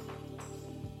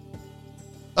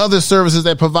 other services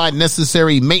that provide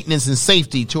necessary maintenance and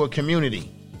safety to a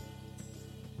community.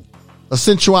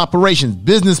 Essential operations,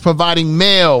 business providing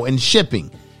mail and shipping.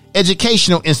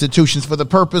 Educational institutions for the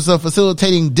purpose of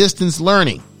facilitating distance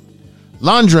learning,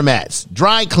 laundromats,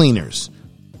 dry cleaners,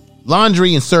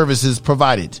 laundry and services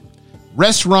provided,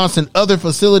 restaurants and other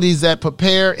facilities that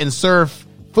prepare and serve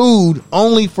food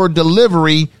only for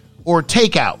delivery or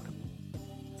takeout.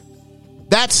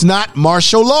 That's not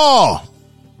martial law.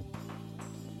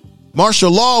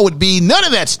 Martial law would be none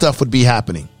of that stuff would be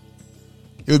happening.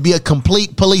 It would be a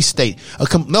complete police state.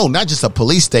 Not just a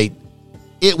police state.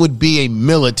 It would be a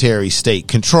military state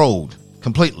controlled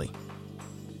completely.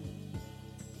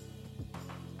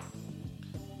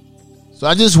 So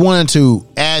I just wanted to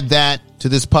add that to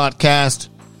this podcast.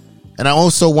 And I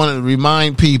also wanted to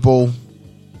remind people,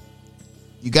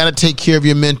 you got to take care of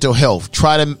your mental health.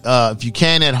 Try to, if you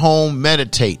can at home,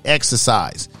 meditate,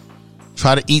 exercise.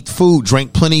 Try to eat food,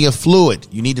 drink plenty of fluid.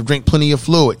 You need to drink plenty of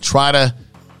fluid. Try to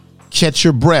catch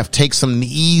your breath. Take some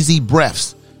easy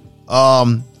breaths.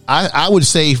 I would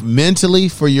say mentally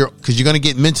because you're going to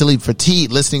get mentally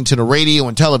fatigued listening to the radio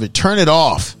and television. Turn it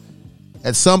off.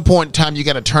 At some point in time, you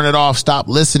got to turn it off. Stop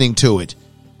listening to it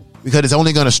because it's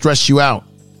only going to stress you out.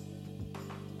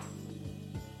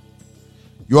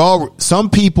 Some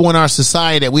people in our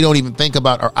society that we don't even think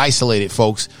about are isolated,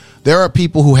 folks. There are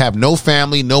people who have no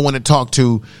family, no one to talk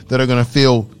to, that are going to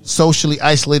feel socially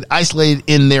isolated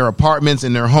in their apartments,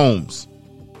 in their homes.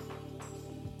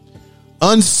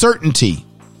 Uncertainty,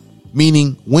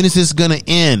 meaning when is this going to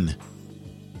end?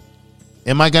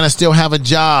 Am I going to still have a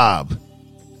job?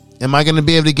 Am I going to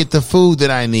be able to get the food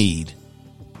that I need?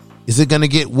 Is it going to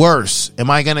get worse? Am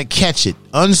I going to catch it?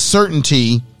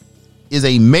 Uncertainty is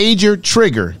a major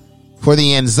trigger for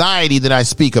the anxiety that I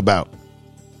speak about.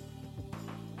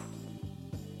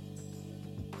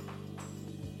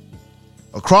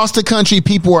 Across the country,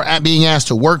 people are being asked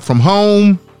to work from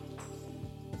home,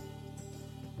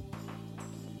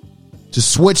 to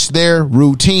switch their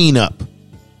routine up.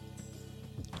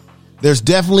 There's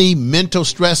definitely mental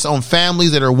stress on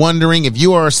families that are wondering, if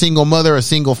you are a single mother, a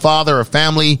single father, a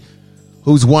family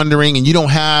who's wondering and you don't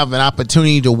have an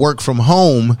opportunity to work from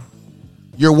home,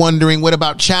 you're wondering, what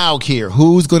about childcare?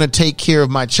 Who's going to take care of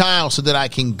my child so that I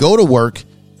can go to work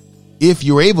if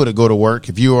you're able to go to work,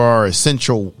 if you are an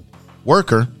essential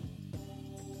worker,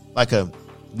 like a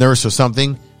nurse or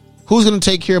something? Who's going to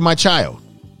take care of my child?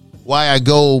 Why I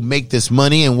go make this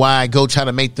money and why I go try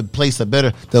to make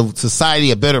the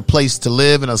society a better place to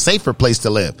live and a safer place to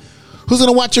live. Who's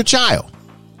going to watch your child?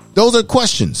 Those are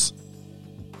questions.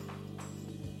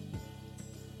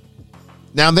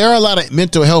 Now, there are a lot of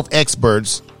mental health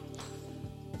experts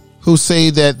who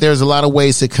say that there's a lot of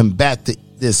ways to combat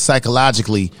this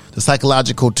psychologically, the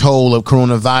psychological toll of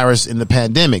coronavirus in the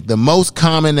pandemic. The most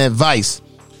common advice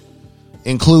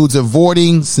includes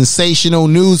avoiding sensational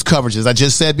news coverage. As I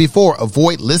just said before,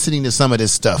 avoid listening to some of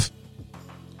this stuff.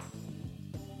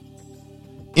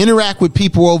 Interact with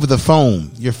people over the phone,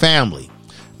 your family.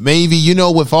 Maybe,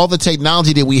 with all the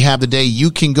technology that we have today,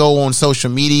 you can go on social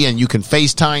media and you can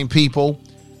FaceTime people.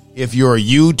 If you're a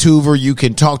YouTuber, you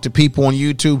can talk to people on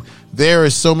YouTube. There are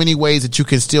so many ways that you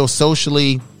can still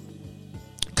socially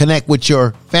connect with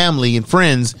your family and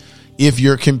friends if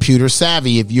you're computer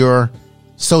savvy, if you're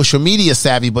social media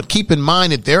savvy. But keep in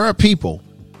mind that there are people,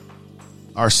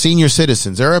 our senior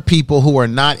citizens, there are people who are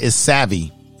not as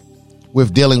savvy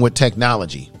with dealing with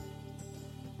technology.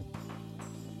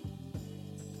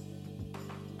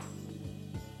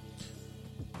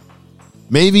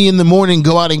 Maybe in the morning,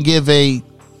 go out and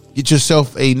get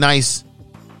yourself a nice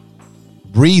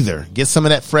breather. Get some of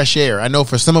that fresh air. I know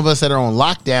for some of us that are on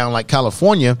lockdown, like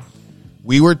California,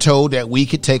 we were told that we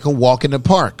could take a walk in the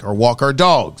park or walk our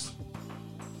dogs.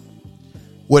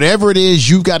 Whatever it is,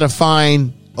 you've got to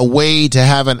find a way to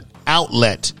have an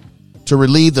outlet to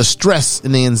relieve the stress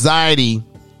and the anxiety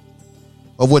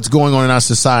of what's going on in our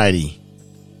society.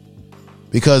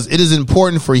 Because it is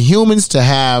important for humans to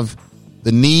have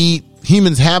the need.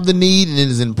 Humans have the need, and it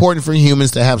is important for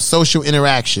humans to have social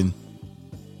interaction.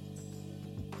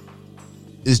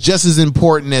 It's just as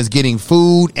important as getting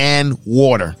food and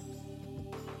water.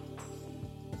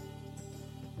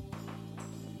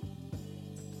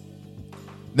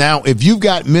 Now, if you've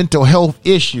got mental health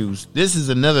issues, this is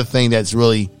another thing that's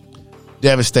really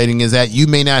devastating, is that you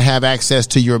may not have access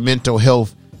to your mental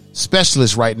health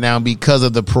specialist right now because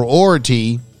of the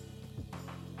priority.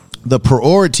 The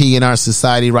priority in our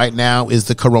society right now is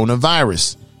the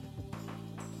coronavirus.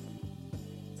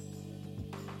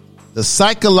 The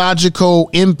psychological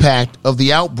impact of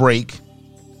the outbreak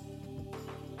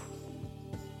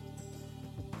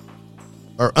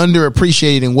are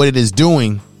underappreciated in what it is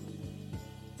doing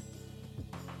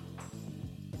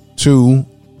to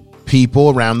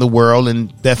people around the world,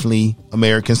 and definitely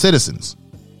American citizens.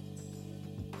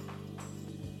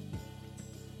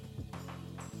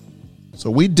 So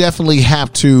we definitely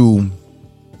have to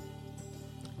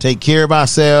take care of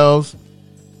ourselves,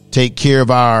 take care of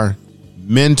our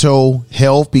mental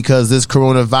health, because this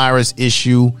coronavirus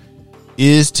issue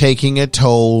is taking a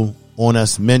toll on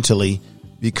us mentally,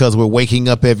 because we're waking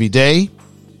up every day,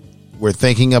 we're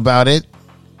thinking about it,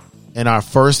 and our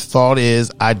first thought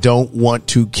is, I don't want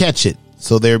to catch it.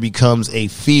 So there becomes a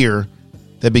fear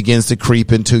that begins to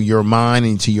creep into your mind,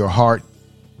 into your heart,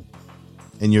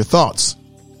 and your thoughts.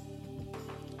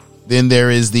 Then there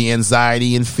is the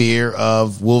anxiety and fear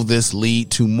of, will this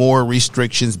lead to more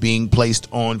restrictions being placed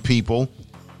on people?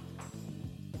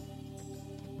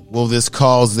 Will this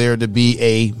cause there to be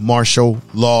a martial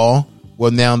law?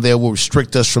 Well, now they will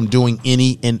restrict us from doing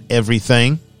any and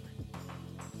everything.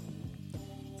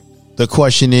 The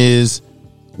question is,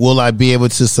 will I be able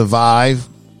to survive?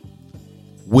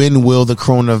 When will the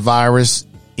coronavirus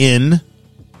end?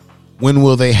 When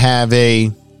will they have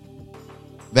a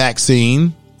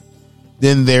vaccine?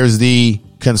 Then there's the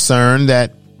concern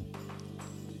that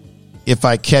if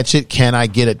I catch it, can I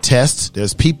get a test?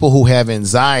 There's people who have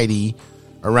anxiety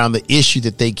around the issue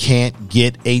that they can't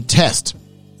get a test.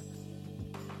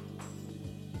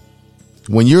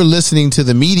 When you're listening to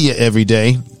the media every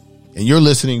day, and you're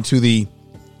listening to the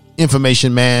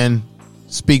Information Man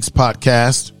Speaks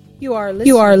podcast, you are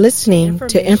listening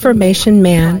to Information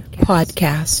Man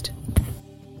podcast.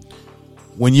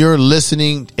 when you're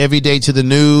listening every day to the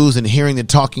news and hearing the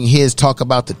talking heads talk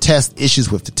about the test,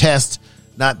 issues with the test,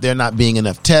 there not being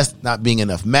enough tests, not being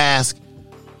enough masks,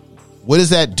 what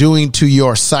is that doing to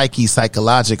your psyche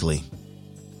psychologically?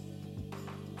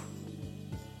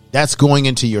 That's going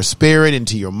into your spirit,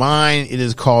 into your mind. It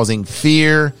is causing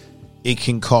fear. It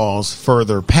can cause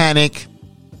further panic.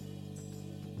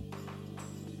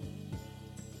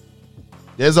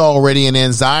 There's already an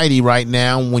anxiety right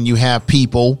now when you have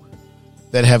people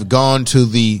that have gone to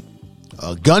the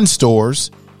gun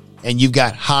stores and you've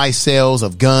got high sales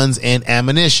of guns and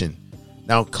ammunition.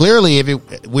 Now, clearly,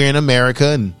 if we're in America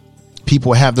and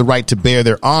people have the right to bear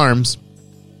their arms.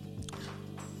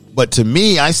 But to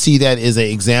me, I see that as an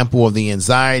example of the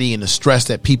anxiety and the stress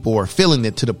that people are feeling,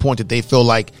 that to the point that they feel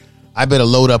like, I better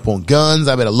load up on guns.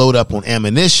 I better load up on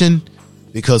ammunition,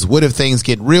 because what if things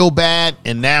get real bad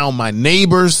and now my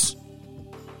neighbors,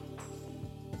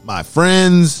 my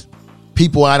friends,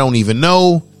 people I don't even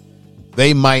know,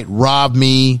 they might rob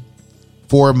me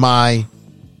for my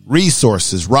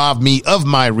resources, rob me of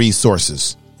my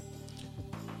resources.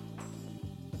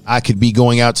 I could be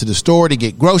going out to the store to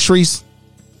get groceries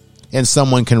and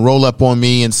someone can roll up on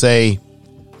me and say,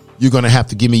 you're going to have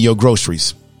to give me your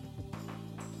groceries.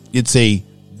 It's a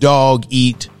dog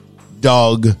eat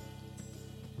dog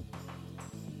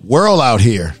world out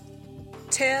here.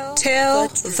 Tell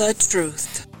the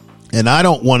truth. And I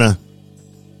don't want to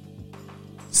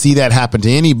see that happen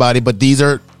to anybody, but these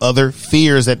are other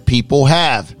fears that people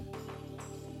have.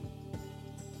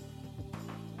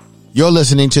 You're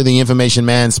listening to the Information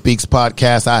Man Speaks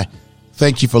podcast. I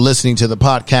thank you for listening to the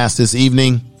podcast this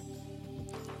evening.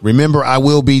 Remember, I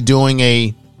will be doing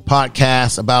a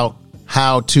podcast about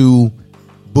how to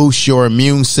boost your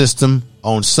immune system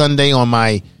on Sunday on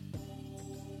my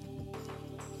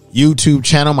YouTube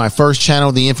channel, my first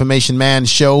channel, The Information Man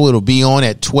Show. It'll be on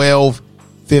at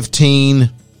 12:15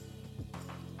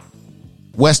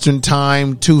 Western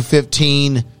Time,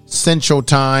 2:15 Central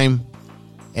Time,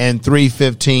 and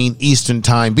 3:15 Eastern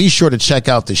Time. Be sure to check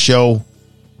out the show.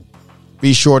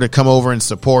 Be sure to come over and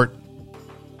support.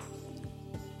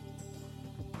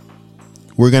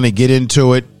 We're going to get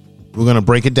into it. We're going to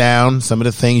break it down, some of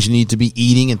the things you need to be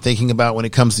eating and thinking about when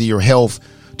it comes to your health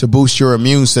to boost your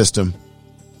immune system.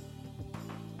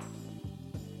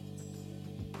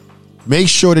 Make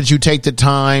sure that you take the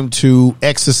time to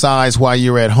exercise while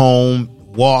you're at home,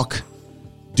 walk,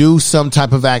 do some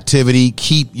type of activity,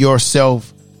 keep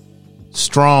yourself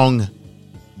strong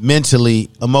mentally,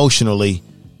 emotionally,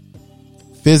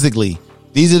 physically.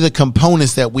 These are the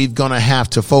components that we're going to have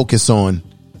to focus on.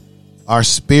 Our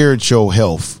spiritual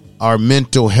health, our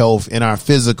mental health, and our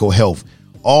physical health.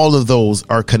 All of those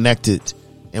are connected,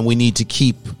 and we need to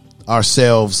keep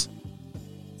ourselves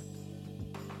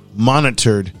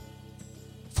monitored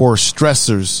for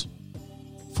stressors,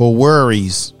 for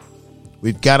worries.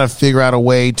 We've got to figure out a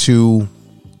way to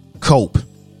cope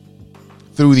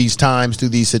through these times, through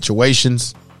these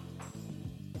situations.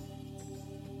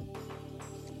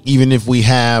 Even if we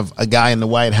have a guy in the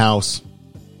White House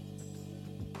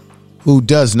who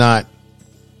does not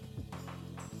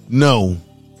know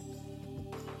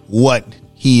what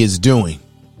he is doing.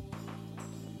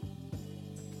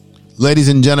 Ladies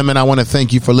and gentlemen, I want to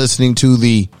thank you for listening to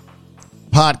the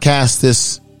podcast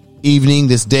this evening,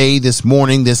 this day, this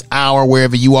morning, this hour,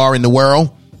 wherever you are in the world.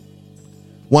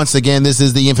 Once again, this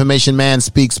is the Information Man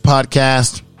Speaks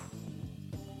podcast.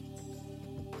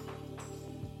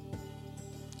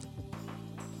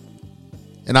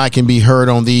 And I can be heard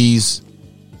on these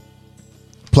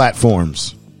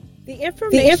platforms.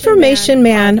 The Information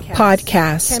Man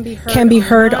podcast can be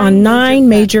heard on 9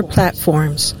 major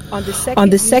platforms. On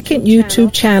the second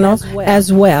YouTube channel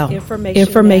as well,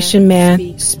 Information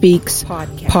Man Speaks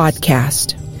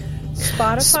podcast.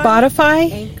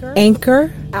 Spotify,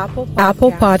 Anchor, Apple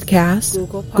Podcasts,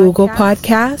 Google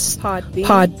Podcasts,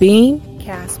 Podbean,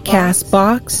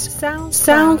 Castbox,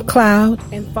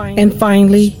 SoundCloud, and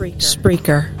finally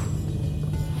Spreaker.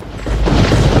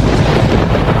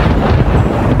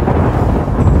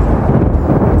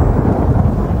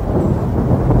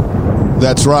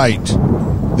 That's right.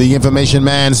 The Information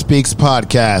Man Speaks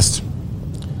podcast.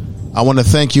 I want to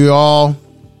thank you all.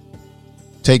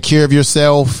 Take care of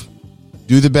yourself.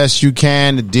 Do the best you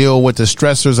can to deal with the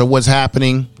stressors of what's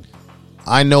happening.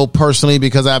 I know personally,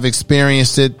 because I've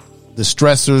experienced it, the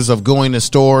stressors of going to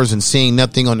stores and seeing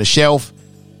nothing on the shelf.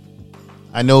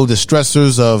 I know the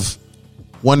stressors of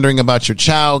wondering about your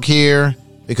child care,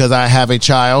 because I have a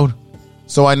child.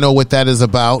 So I know what that is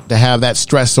about, to have that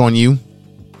stress on you.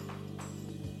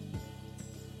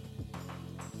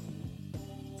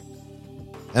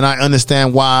 And I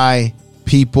understand why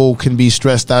people can be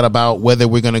stressed out about whether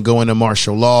we're going to go into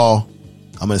martial law.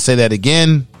 I'm going to say that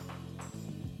again.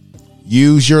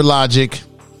 Use your logic.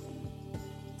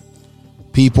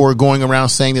 People are going around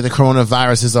saying that the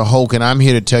coronavirus is a hoax, and I'm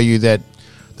here to tell you that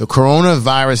the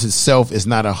coronavirus itself is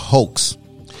not a hoax.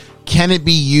 Can it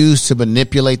be used to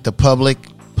manipulate the public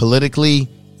politically?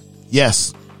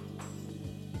 Yes.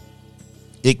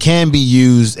 It can be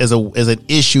used as an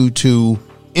issue to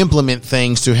implement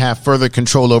things to have further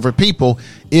control over people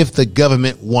if the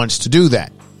government wants to do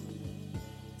that.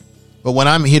 But what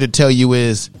I'm here to tell you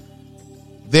is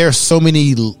there are so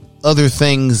many other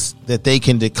things that they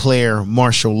can declare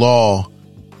martial law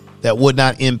that would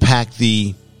not impact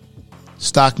the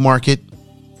stock market,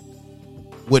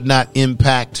 would not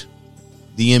impact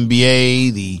the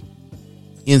NBA, the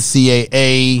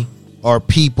NCAA, or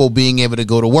people being able to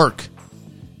go to work.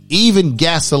 Even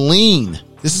gasoline.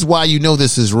 This is why you know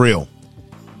this is real.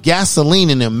 Gasoline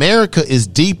in America is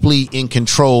deeply in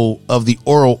control of the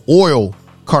oil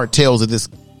cartels of this.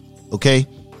 Okay.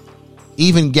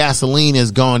 Even gasoline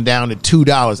has gone down to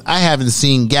 $2. I haven't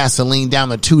seen gasoline down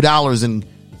to $2 in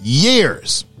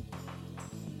years,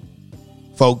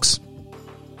 folks.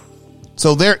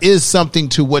 So there is something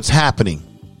to what's happening.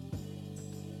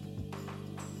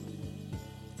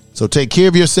 So take care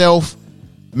of yourself.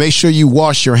 Make sure you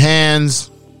wash your hands.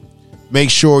 Make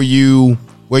sure you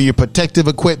wear your protective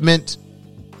equipment.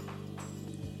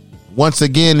 Once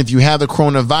again, if you have the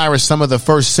coronavirus, some of the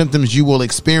first symptoms you will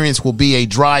experience will be a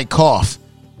dry cough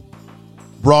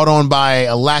brought on by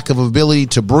a lack of ability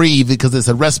to breathe because it's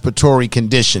a respiratory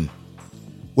condition,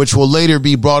 which will later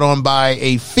be brought on by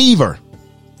a fever.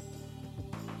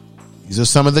 These are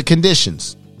some of the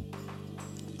conditions.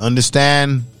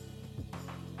 Understand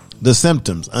the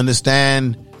symptoms.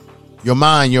 Understand your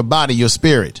mind, your body, your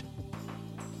spirit.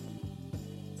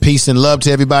 Peace and love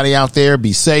to everybody out there.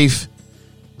 Be safe.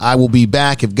 I will be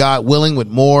back, if God willing, with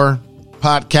more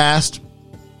podcast.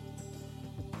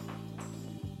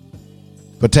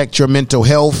 Protect your mental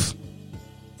health.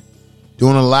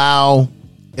 Don't allow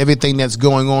everything that's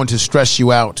going on to stress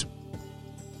you out.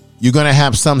 You're going to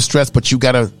have some stress, but you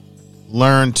got to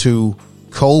learn to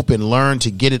cope and learn to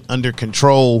get it under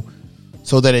control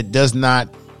so that it does not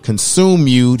consume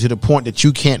you to the point that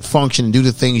you can't function and do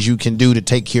the things you can do to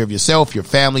take care of yourself, your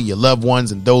family, your loved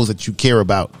ones, and those that you care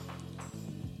about.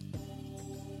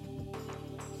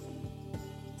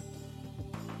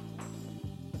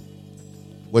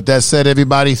 With that said,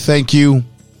 everybody, thank you.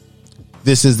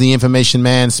 This is the Information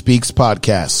Man Speaks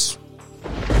podcast.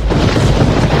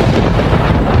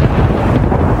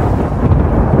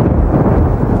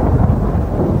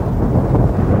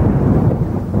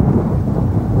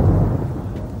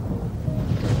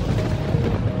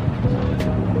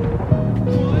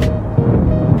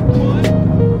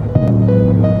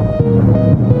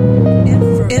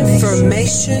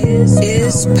 Information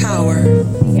is power.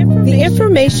 The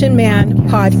Information Man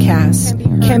podcast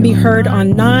can be heard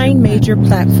on 9 major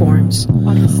platforms.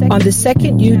 On the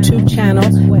second YouTube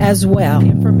channel as well,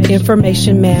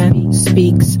 Information Man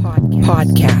Speaks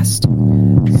podcast.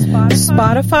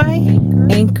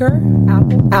 Spotify, Anchor,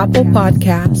 Apple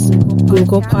Podcasts,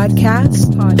 Google Podcasts,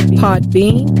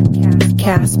 Podbean,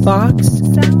 Castbox,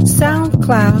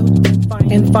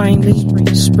 SoundCloud, and finally,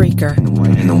 Spreaker.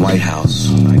 In the White House,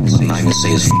 I'm not gonna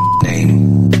say his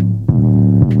name.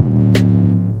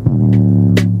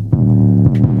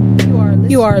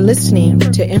 You are listening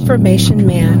to Information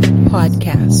Man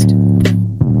podcast.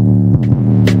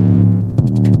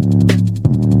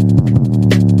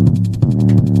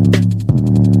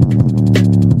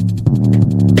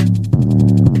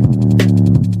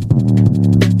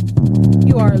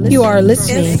 You are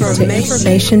listening to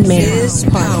Information Man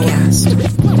podcast.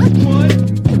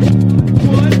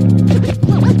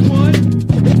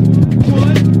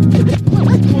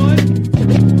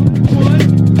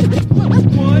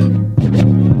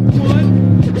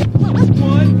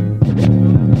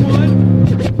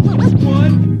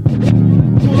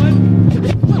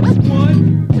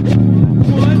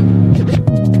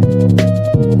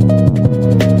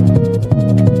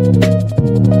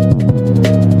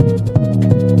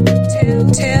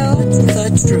 Tell the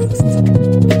truth.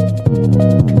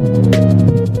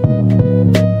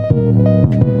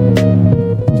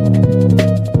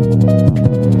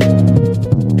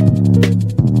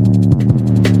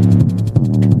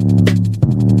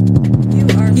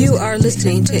 You are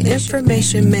listening to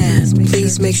Information Man.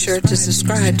 Please make sure to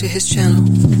subscribe to his channel.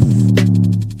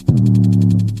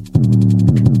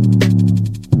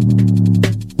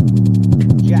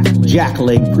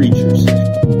 Jackleg preachers.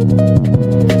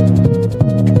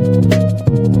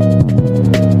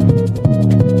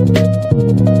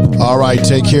 All right. right.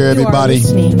 Take care, everybody. You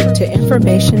are listening to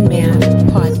Information Man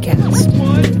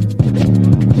Podcast.